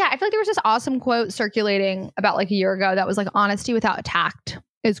 Yeah, I feel like there was this awesome quote circulating about like a year ago that was like, "Honesty without tact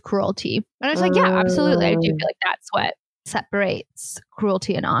is cruelty." And I was like, yeah, absolutely. I do feel like that's what separates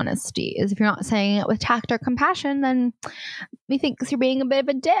cruelty and honesty, is if you're not saying it with tact or compassion, then methinks you're being a bit of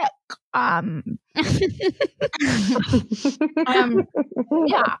a dick. Yeah.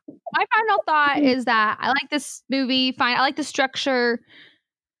 My final thought is that I like this movie. Fine. I like the structure.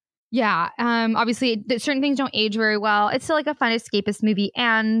 Yeah. Obviously, certain things don't age very well. It's still like a fun escapist movie.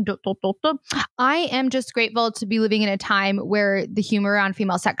 And I am just grateful to be living in a time where the humor around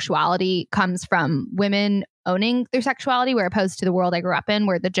female sexuality comes from women owning their sexuality, where opposed to the world I grew up in,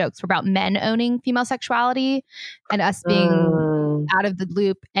 where the jokes were about men owning female sexuality and us being out of the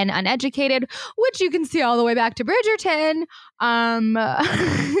loop and uneducated, which you can see all the way back to Bridgerton.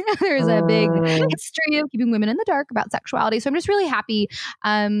 There's a big history of keeping women in the dark about sexuality. So I'm just really happy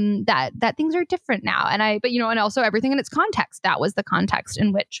that things are different now. And also everything in its context. That was the context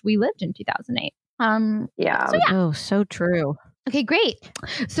in which we lived in 2008. Yeah. Oh, so true. Okay, great.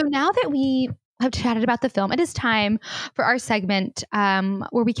 So now that we have chatted about the film, it is time for our segment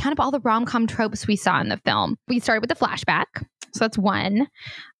where we count up all the rom-com tropes we saw in the film. We started with the flashback. So that's one.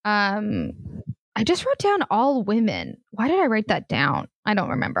 I just wrote down all women. Why did I write that down? I don't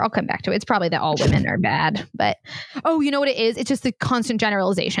remember. I'll come back to it. It's probably that all women are bad. But, you know what it is? It's just the constant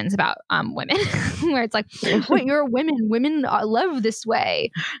generalizations about women where it's like, wait, you're a woman. Women love this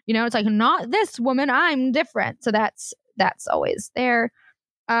way. It's like, not this woman. I'm different. So that's always there.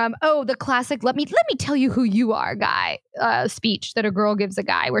 The classic let me tell you who you are guy speech that a girl gives a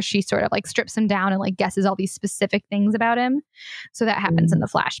guy, where she sort of like strips him down and like guesses all these specific things about him. So that happens in the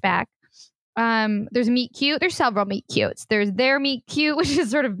flashback. There's meet cute. There's several meet cutes. There's their meet cute, which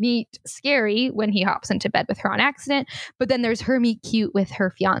is sort of meet scary when he hops into bed with her on accident. But then there's her meet cute with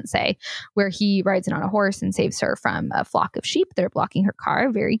her fiance, where he rides in on a horse and saves her from a flock of sheep that are blocking her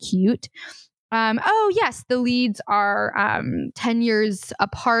car. Very cute. Yes, the leads are 10 years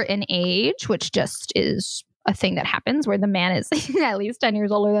apart in age, which just is a thing that happens where the man is at least 10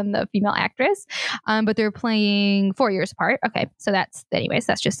 years older than the female actress. But they're playing 4 years apart. Okay, so that's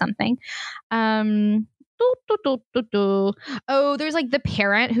just something. Oh, there's like the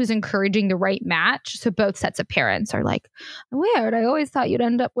parent who's encouraging the right match. So both sets of parents are like, weird. I always thought you'd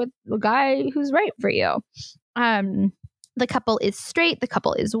end up with the guy who's right for you. The couple is straight. The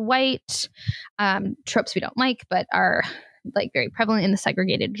couple is white. Tropes we don't like, but are like very prevalent in the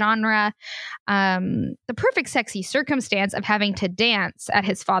segregated genre. The perfect sexy circumstance of having to dance at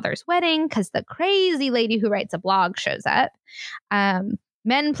his father's wedding because the crazy lady who writes a blog shows up.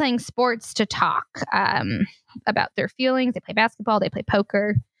 Men playing sports to talk about their feelings. They play basketball. They play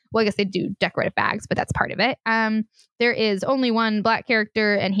poker. Well, I guess they do decorative bags, but that's part of it. There is only one Black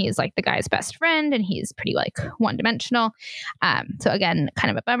character, and he's like the guy's best friend, and he's pretty like one-dimensional. So again,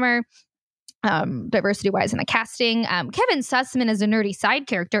 kind of a bummer. Diversity-wise in the casting. Kevin Sussman as a nerdy side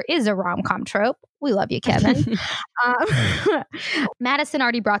character is a rom-com trope. We love you, Kevin. Madison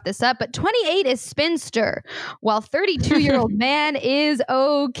already brought this up, but 28 is spinster, while 32-year-old man is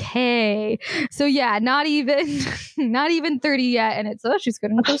okay. So yeah, not even 30 yet, and it's she's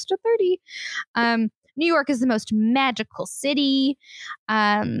getting close to 30. New York is the most magical city.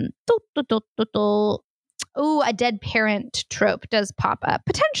 Oh, a dead parent trope does pop up.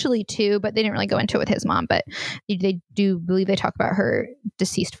 Potentially two, but they didn't really go into it with his mom. But they do believe they talk about her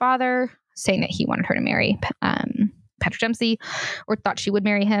deceased father, saying that he wanted her to marry Patrick Dempsey, or thought she would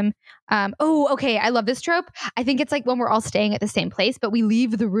marry him. Okay. I love this trope. I think it's like when we're all staying at the same place, but we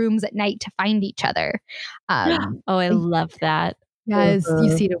leave the rooms at night to find each other. I love that. Yes,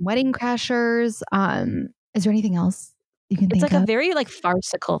 you see it in Wedding Crashers. Is there anything else? It's like a very like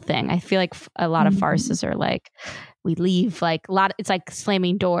farcical thing. I feel like a lot of farces are like, we leave like a lot. It's like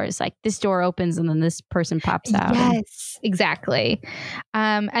slamming doors. Like this door opens and then this person pops out. Yes, exactly.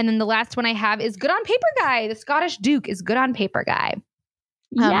 And then the last one I have is Good on Paper Guy. The Scottish Duke is Good on Paper Guy.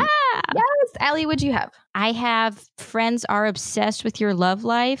 Yes. Allie, what'd you have? I have Friends Are Obsessed with Your Love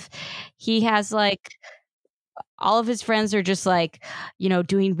Life. He has like, all of his friends are just like,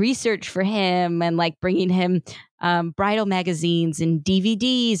 doing research for him and like bringing him bridal magazines and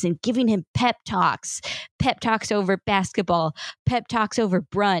DVDs and giving him pep talks over basketball, pep talks over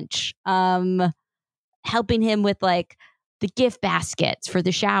brunch, helping him with like the gift baskets for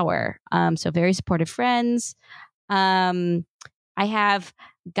the shower. So very supportive friends. I have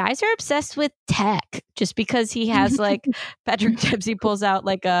guys are obsessed with tech just because he has like Patrick Dempsey pulls out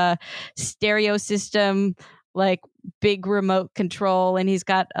like a stereo system, like big remote control, and he's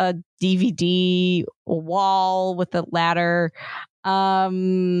got a DVD wall with a ladder.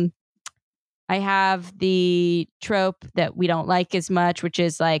 I have the trope that we don't like as much, which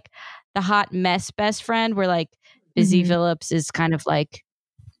is like the hot mess best friend, where like Busy Phillips is kind of like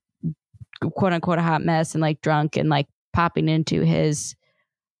quote unquote a hot mess and like drunk and like popping into his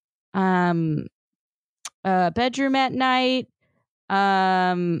bedroom at night.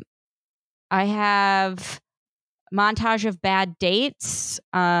 I have montage of bad dates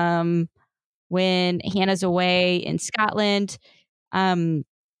when Hannah's away in Scotland.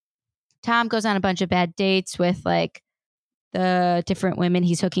 Tom goes on a bunch of bad dates with like the different women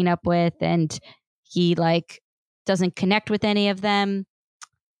he's hooking up with, and he like doesn't connect with any of them.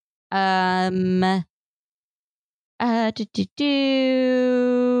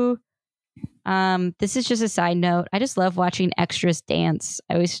 This is just a side note. I just love watching extras dance.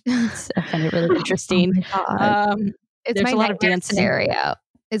 I always find it really interesting. It's my a lot of dance scenario.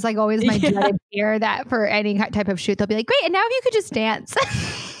 It's like always my dreaded fear that for any type of shoot, they'll be like, great, and now if you could just dance.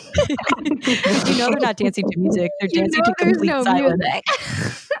 They're not dancing to music. They're dancing to complete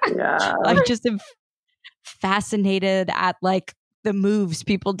silence. Yeah. I just am fascinated at like the moves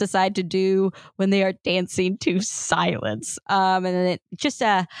people decide to do when they are dancing to silence. And then just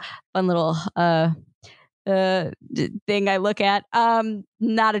a fun little thing I look at.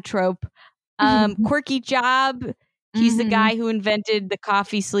 Not a trope. Quirky Job. He's the guy who invented the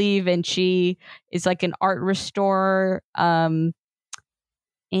coffee sleeve, and she is like an art restorer. And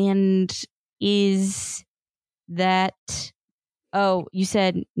is that... Oh, you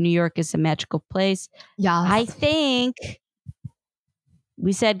said New York is a magical place. Yeah. I think...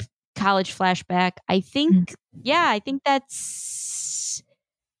 We said college flashback. I think that's...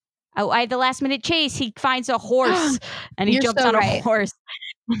 Oh, I had the last minute chase. He finds a horse and he jumps on a horse.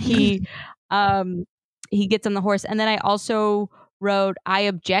 He gets on the horse. And then I also wrote I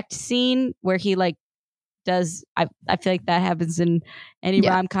object scene where he like does, I feel like that happens in any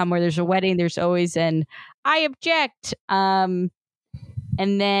rom-com where there's a wedding, there's always an I object. And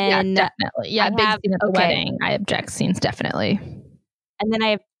then definitely. Yeah, big scene at the wedding. I object scenes, definitely. And then I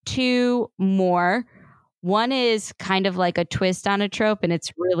have two more. One is kind of like a twist on a trope, and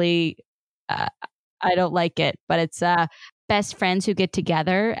it's really, I don't like it, but it's best friends who get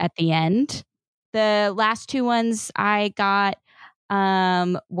together at the end. The last two ones I got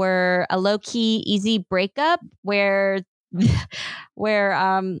were a low-key easy breakup where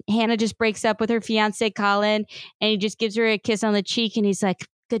Hannah just breaks up with her fiance Colin, and he just gives her a kiss on the cheek, and he's like,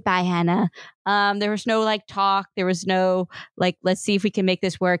 "Goodbye, Hannah." There was no like talk. There was no like, let's see if we can make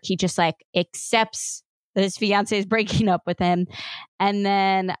this work. He just like accepts that his fiance is breaking up with him. And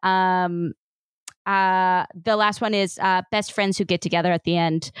then the last one is best friends who get together at the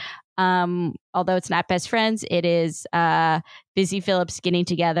end. Although it's not best friends, it is Busy Phillips getting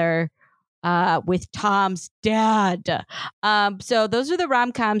together with Tom's dad. So those are the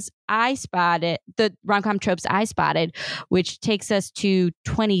rom-coms I spotted, the rom-com tropes I spotted, which takes us to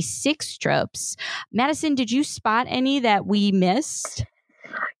 26 tropes. Madison, did you spot any that we missed?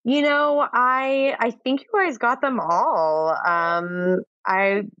 You know, I think you guys got them all.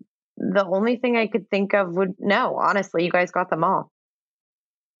 The only thing I could think of honestly, you guys got them all.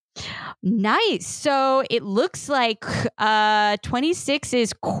 Nice. So it looks like 26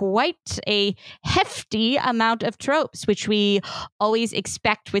 is quite a hefty amount of tropes, which we always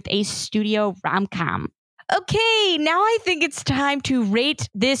expect with a studio rom-com. Okay, now I think it's time to rate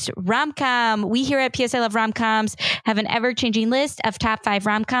this rom-com. We here at PS I Love Rom-Coms have an ever-changing list of top 5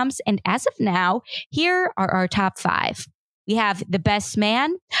 rom-coms, and as of now, here are our top 5. We have The Best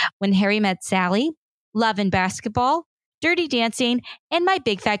Man, When Harry Met Sally, Love and Basketball, Dirty Dancing, and My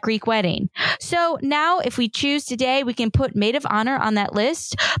Big Fat Greek Wedding. So now if we choose today, we can put Maid of Honor on that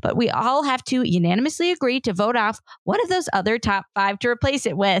list, but we all have to unanimously agree to vote off one of those other top 5 to replace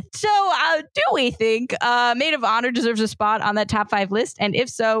it with. So do we think Maid of Honor deserves a spot on that top 5 list? And if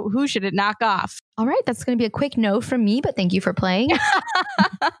so, who should it knock off? All right, that's going to be a quick no from me, but thank you for playing.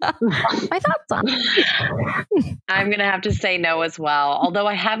 My thoughts on it. I'm going to have to say no as well. Although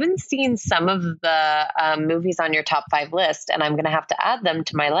I haven't seen some of the movies on your top 5 list, and I'm going to have to add them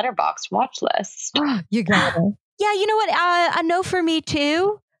to my Letterboxd watch list. You got it. Yeah, you know what? A no for me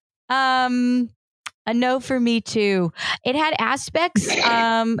too. A no for me too. It had aspects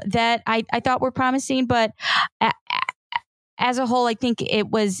that I thought were promising, but as a whole, I think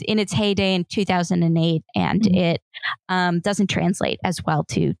it was in its heyday in 2008, and it doesn't translate as well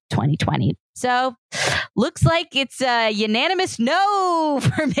to 2020. So looks like it's a unanimous no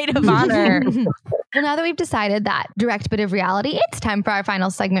for Maid of Honor. Well, now that we've decided that direct bit of reality, it's time for our final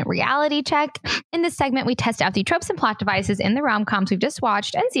segment, Reality Check. In this segment, we test out the tropes and plot devices in the rom-coms we've just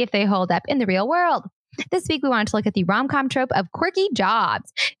watched and see if they hold up in the real world. This week, we wanted to look at the rom-com trope of quirky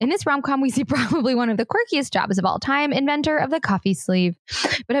jobs. In this rom-com, we see probably one of the quirkiest jobs of all time, inventor of the coffee sleeve.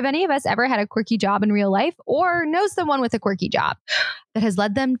 But have any of us ever had a quirky job in real life or know someone with a quirky job that has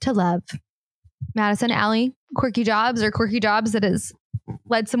led them to love? Madison, Allie, quirky jobs or quirky jobs that has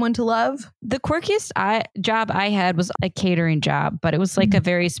led someone to love? The quirkiest job I had was a catering job, but it was like a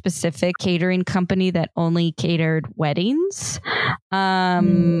very specific catering company that only catered weddings.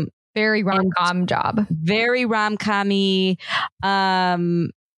 Very rom-com job. Very rom-com-y.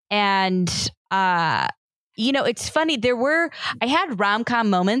 You know, it's funny. I had rom-com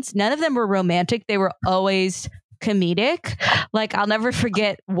moments. None of them were romantic. They were always comedic. Like, I'll never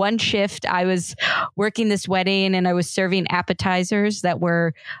forget one shift. I was working this wedding and I was serving appetizers that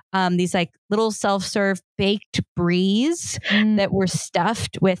were these like little self-serve baked bries that were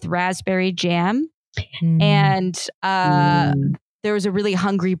stuffed with raspberry jam. And there was a really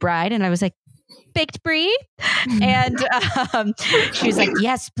hungry bride, and I was like, baked brie? And she was like,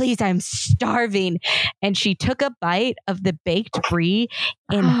 yes, please, I'm starving. And she took a bite of the baked brie,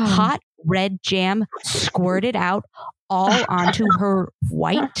 and hot red jam squirted out all onto her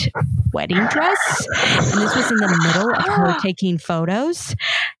white wedding dress. And this was in the middle of her taking photos.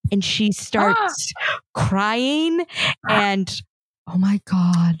 And she starts crying, and oh my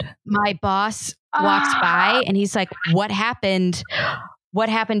God, my boss walks by and he's like, what happened? What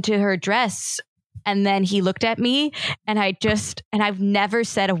happened to her dress? And then he looked at me, and I've never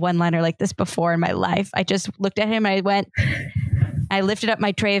said a one-liner like this before in my life. I just looked at him and I lifted up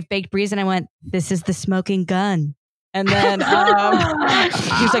my tray of baked bries and I went, this is the smoking gun. And then he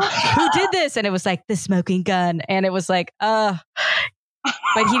was like, who did this? And it was like, the smoking gun. And it was like, but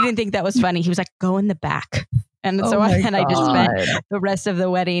he didn't think that was funny. He was like, go in the back. And so I just spent the rest of the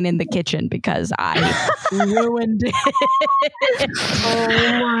wedding in the kitchen because I ruined it. Oh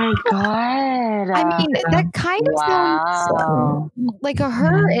my God. I mean, that kind of sounds like a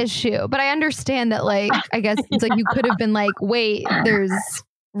her issue, but I understand that, like, I guess it's like you could have been like, wait, there's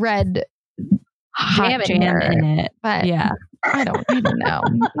red hot jam in it. But yeah, I don't even know.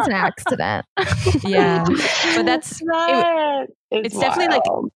 It's an accident. Yeah. But it's definitely like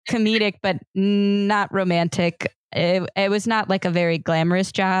comedic, but not romantic. It was not like a very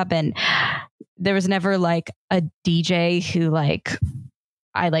glamorous job. And there was never like a DJ who like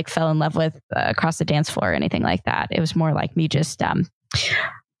I like fell in love with across the dance floor or anything like that. It was more like me just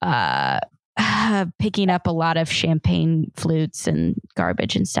picking up a lot of champagne flutes and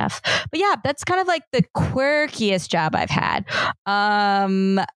garbage and stuff. But yeah, that's kind of like the quirkiest job I've had.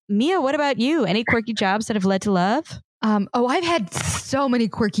 Mia, what about you? Any quirky jobs that have led to love? I've had so many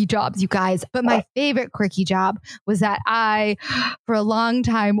quirky jobs, you guys, but my favorite quirky job was that I, for a long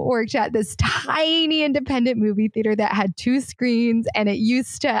time, worked at this tiny independent movie theater that had 2 screens, and it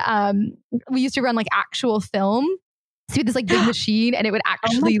used to, we used to run like actual film. So we had this like big machine, and it would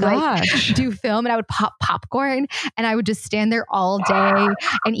actually like do film, and I would pop popcorn, and I would just stand there all day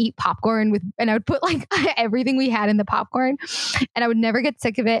and eat popcorn and I would put like everything we had in the popcorn, and I would never get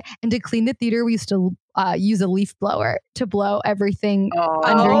sick of it. And to clean the theater, we used to use a leaf blower to blow everything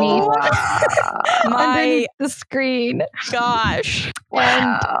underneath the screen. Gosh.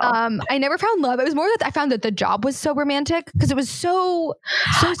 Wow. And I never found love. It was more that I found that the job was so romantic because it was so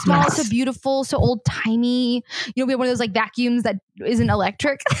small, so beautiful, so old timey. You know, we had one of those like vacuums that isn't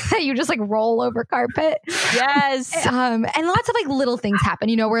electric that you just like roll over carpet. Yes. And lots of like little things happen,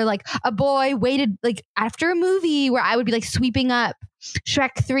 you know, where like a boy waited like after a movie where I would be like sweeping up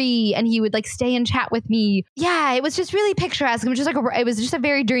Shrek 3 and he would like stay and chat with me. Yeah, it was just really picturesque. It was just a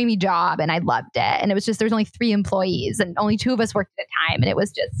very dreamy job, and I loved it. And it was just, there was only 3 employees and only 2 of us worked at a time, and it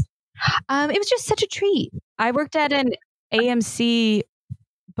was just such a treat. I worked at an AMC,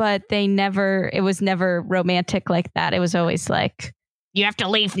 but it was never romantic like that. It was always like, you have to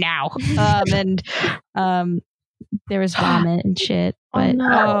leave now. And there was vomit and shit. But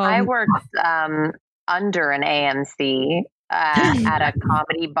I worked under an AMC at a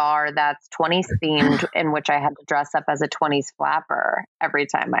comedy bar that's 20s themed, in which I had to dress up as a 20s flapper every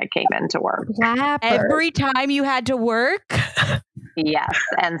time I came into work. Flapper. Every time you had to work? Yes.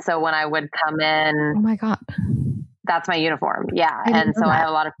 And so when I would come in, oh my God, that's my uniform. Yeah. And so I have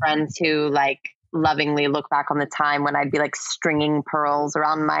a lot of friends who like lovingly look back on the time when I'd be like stringing pearls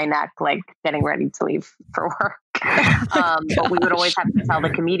around my neck, like getting ready to leave for work. But we would always have to tell the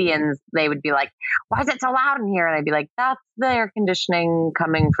comedians, they would be like, why is it so loud in here? And I'd be like, that's the air conditioning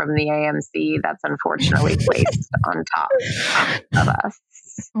coming from the AMC that's unfortunately placed on top of us.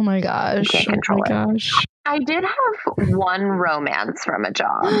 Oh my gosh. Can't control it. I did have one romance from a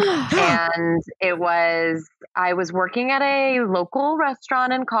job, and I was working at a local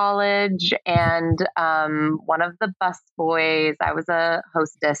restaurant in college, and one of the bus boys, I was a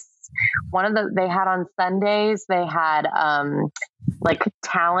hostess. They had on Sundays, they had like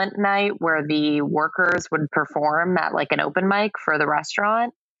talent night where the workers would perform at like an open mic for the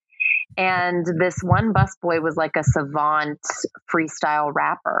restaurant. And this one busboy was like a savant freestyle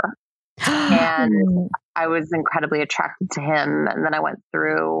rapper. And I was incredibly attracted to him. And then I went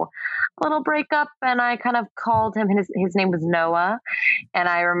through a little breakup, and I kind of called him. His name was Noah. And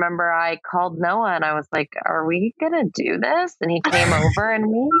I remember I called Noah and I was like, are we going to do this? And he came over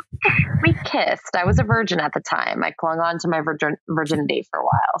and we kissed. I was a virgin at the time. I clung on to my virginity for a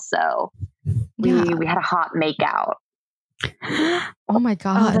while. So we had a hot makeout. Oh my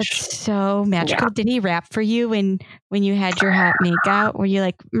gosh. Oh, that's so magical. Yeah. Did he rap for you when you had your hot makeout? Were you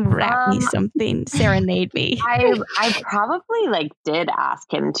like, rap me something, serenade me? I probably like did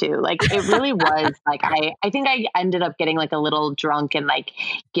ask him to. Like it really was like I think I ended up getting like a little drunk and like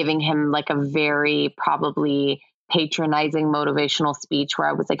giving him like a very probably patronizing motivational speech where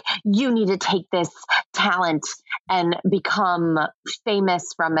I was like, you need to take this talent and become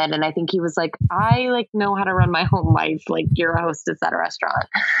famous from it. And I think he was like, I like know how to run my home life. Like you're a hostess at a restaurant.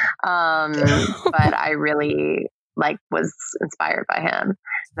 But I really like was inspired by him.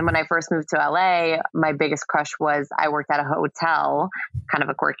 And when I first moved to LA, my biggest crush was I worked at a hotel, kind of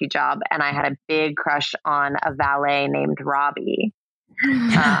a quirky job. And I had a big crush on a valet named Robbie.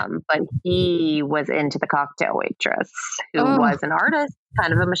 But he was into the cocktail waitress who was an artist,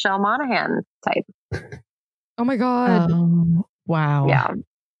 kind of a Michelle Monaghan type. Oh my God. Wow. Yeah.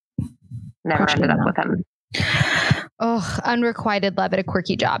 Never ended up with him. Oh, unrequited love at a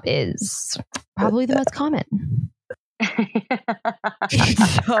quirky job is probably the most common.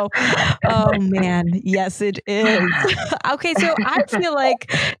 So, oh man, yes, it is. Okay, so I feel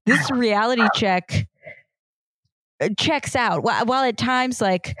like this reality check checks out. While at times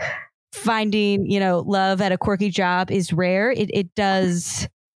like finding, love at a quirky job is rare, it does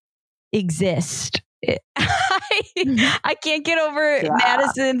exist. I can't get over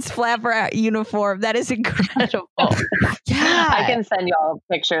Madison's flapper uniform. That is incredible. Yeah, I can send y'all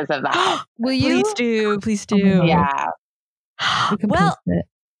pictures of that. Will you? Please do. Yeah. Well,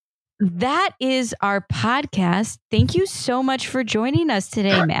 that is our podcast. Thank you so much for joining us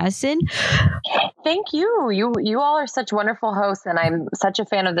today, Madison. Thank you. You all are such wonderful hosts, and I'm such a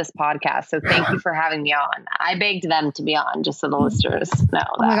fan of this podcast. So thank you for having me on. I begged them to be on, just so the listeners know that.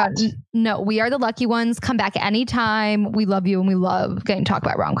 Oh my God. No, we are the lucky ones. Come back anytime. We love you and we love getting to talk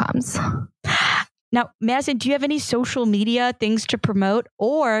about rom-coms. Now, Madison, do you have any social media things to promote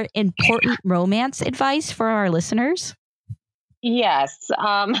or important romance advice for our listeners? Yes,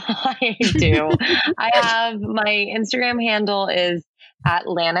 I do. I have my Instagram handle is at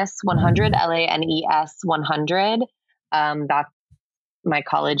Lanes100, LANES 100. That's my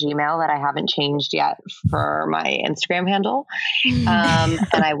college email that I haven't changed yet for my Instagram handle. And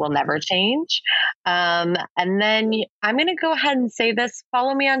I will never change. And then I'm going to go ahead and say this.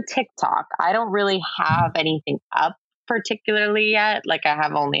 Follow me on TikTok. I don't really have anything up particularly yet. Like I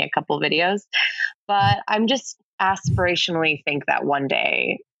have only a couple videos, but I'm just aspirationally think that one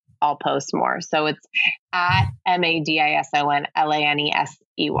day I'll post more. So it's at MADISON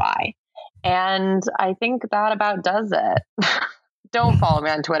LANESEY. And I think that about does it. Don't follow me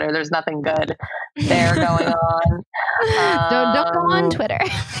on Twitter. There's nothing good there going on. Don't go on Twitter.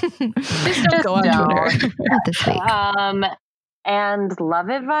 Just don't go on Twitter. Not this week. And love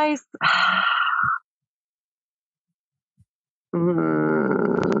advice.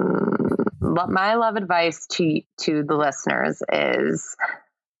 My love advice to the listeners is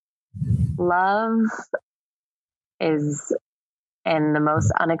love is in the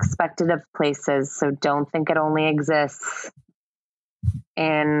most unexpected of places. So don't think it only exists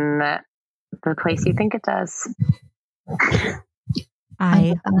in the place you think it does.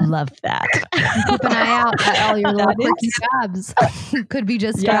 I love that. Keep an eye out at all your little quirky jobs. Could be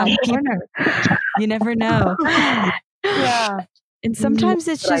just around the corner. You never know. Yeah. And sometimes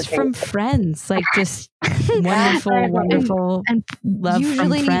it's just from friends, like just wonderful and love from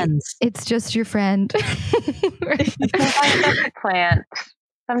friends. It's just your friend. Sometimes it's a plant.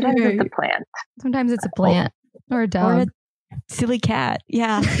 Sometimes it's a plant. Sometimes it's a plant or a dog. Or a silly cat.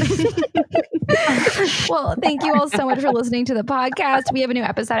 Yeah. Well, thank you all so much for listening to the podcast. We have a new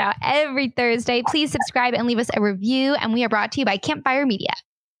episode out every Thursday. Please subscribe and leave us a review. And we are brought to you by Campfire Media.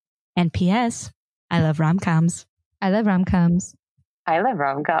 And P.S. I love rom-coms. I love rom-coms. I love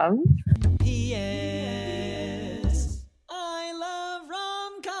rom-coms. P.S. I love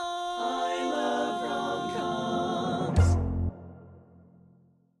rom-coms. I love rom-coms.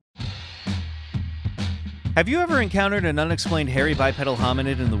 Have you ever encountered an unexplained hairy bipedal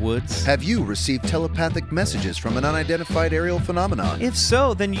hominid in the woods? Have you received telepathic messages from an unidentified aerial phenomenon? If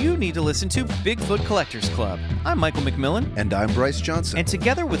so, then you need to listen to Bigfoot Collectors Club. I'm Michael McMillan. And I'm Bryce Johnson. And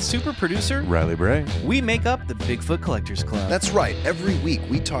together with super producer Riley Bray, we make up the Bigfoot Collectors Club. That's right. Every week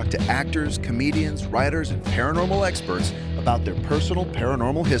we talk to actors, comedians, writers, and paranormal experts about their personal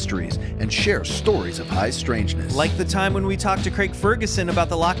paranormal histories and share stories of high strangeness. Like the time when we talked to Craig Ferguson about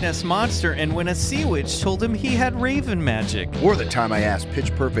the Loch Ness Monster and when a sea witch told him he had raven magic. Or the time I asked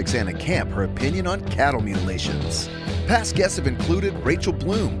Pitch Perfect's Anna Camp her opinion on cattle mutilations. Past guests have included Rachel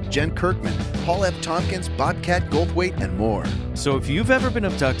Bloom, Jen Kirkman, Paul F. Tompkins, Bobcat Goldthwait, and more. So if you've ever been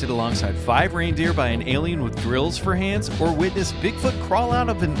abducted alongside 5 reindeer by an alien with drills for hands or witnessed Bigfoot crawl out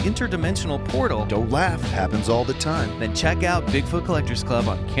of an interdimensional portal, Don't laugh, happens all the time. then check out Bigfoot Collectors Club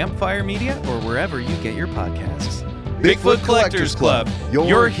on Campfire Media or wherever you get your podcasts. Bigfoot Collectors Club.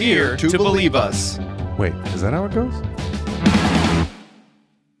 You're here to believe us. wait, is that how it goes?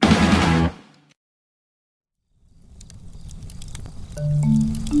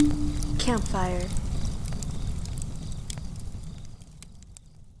 Campfire.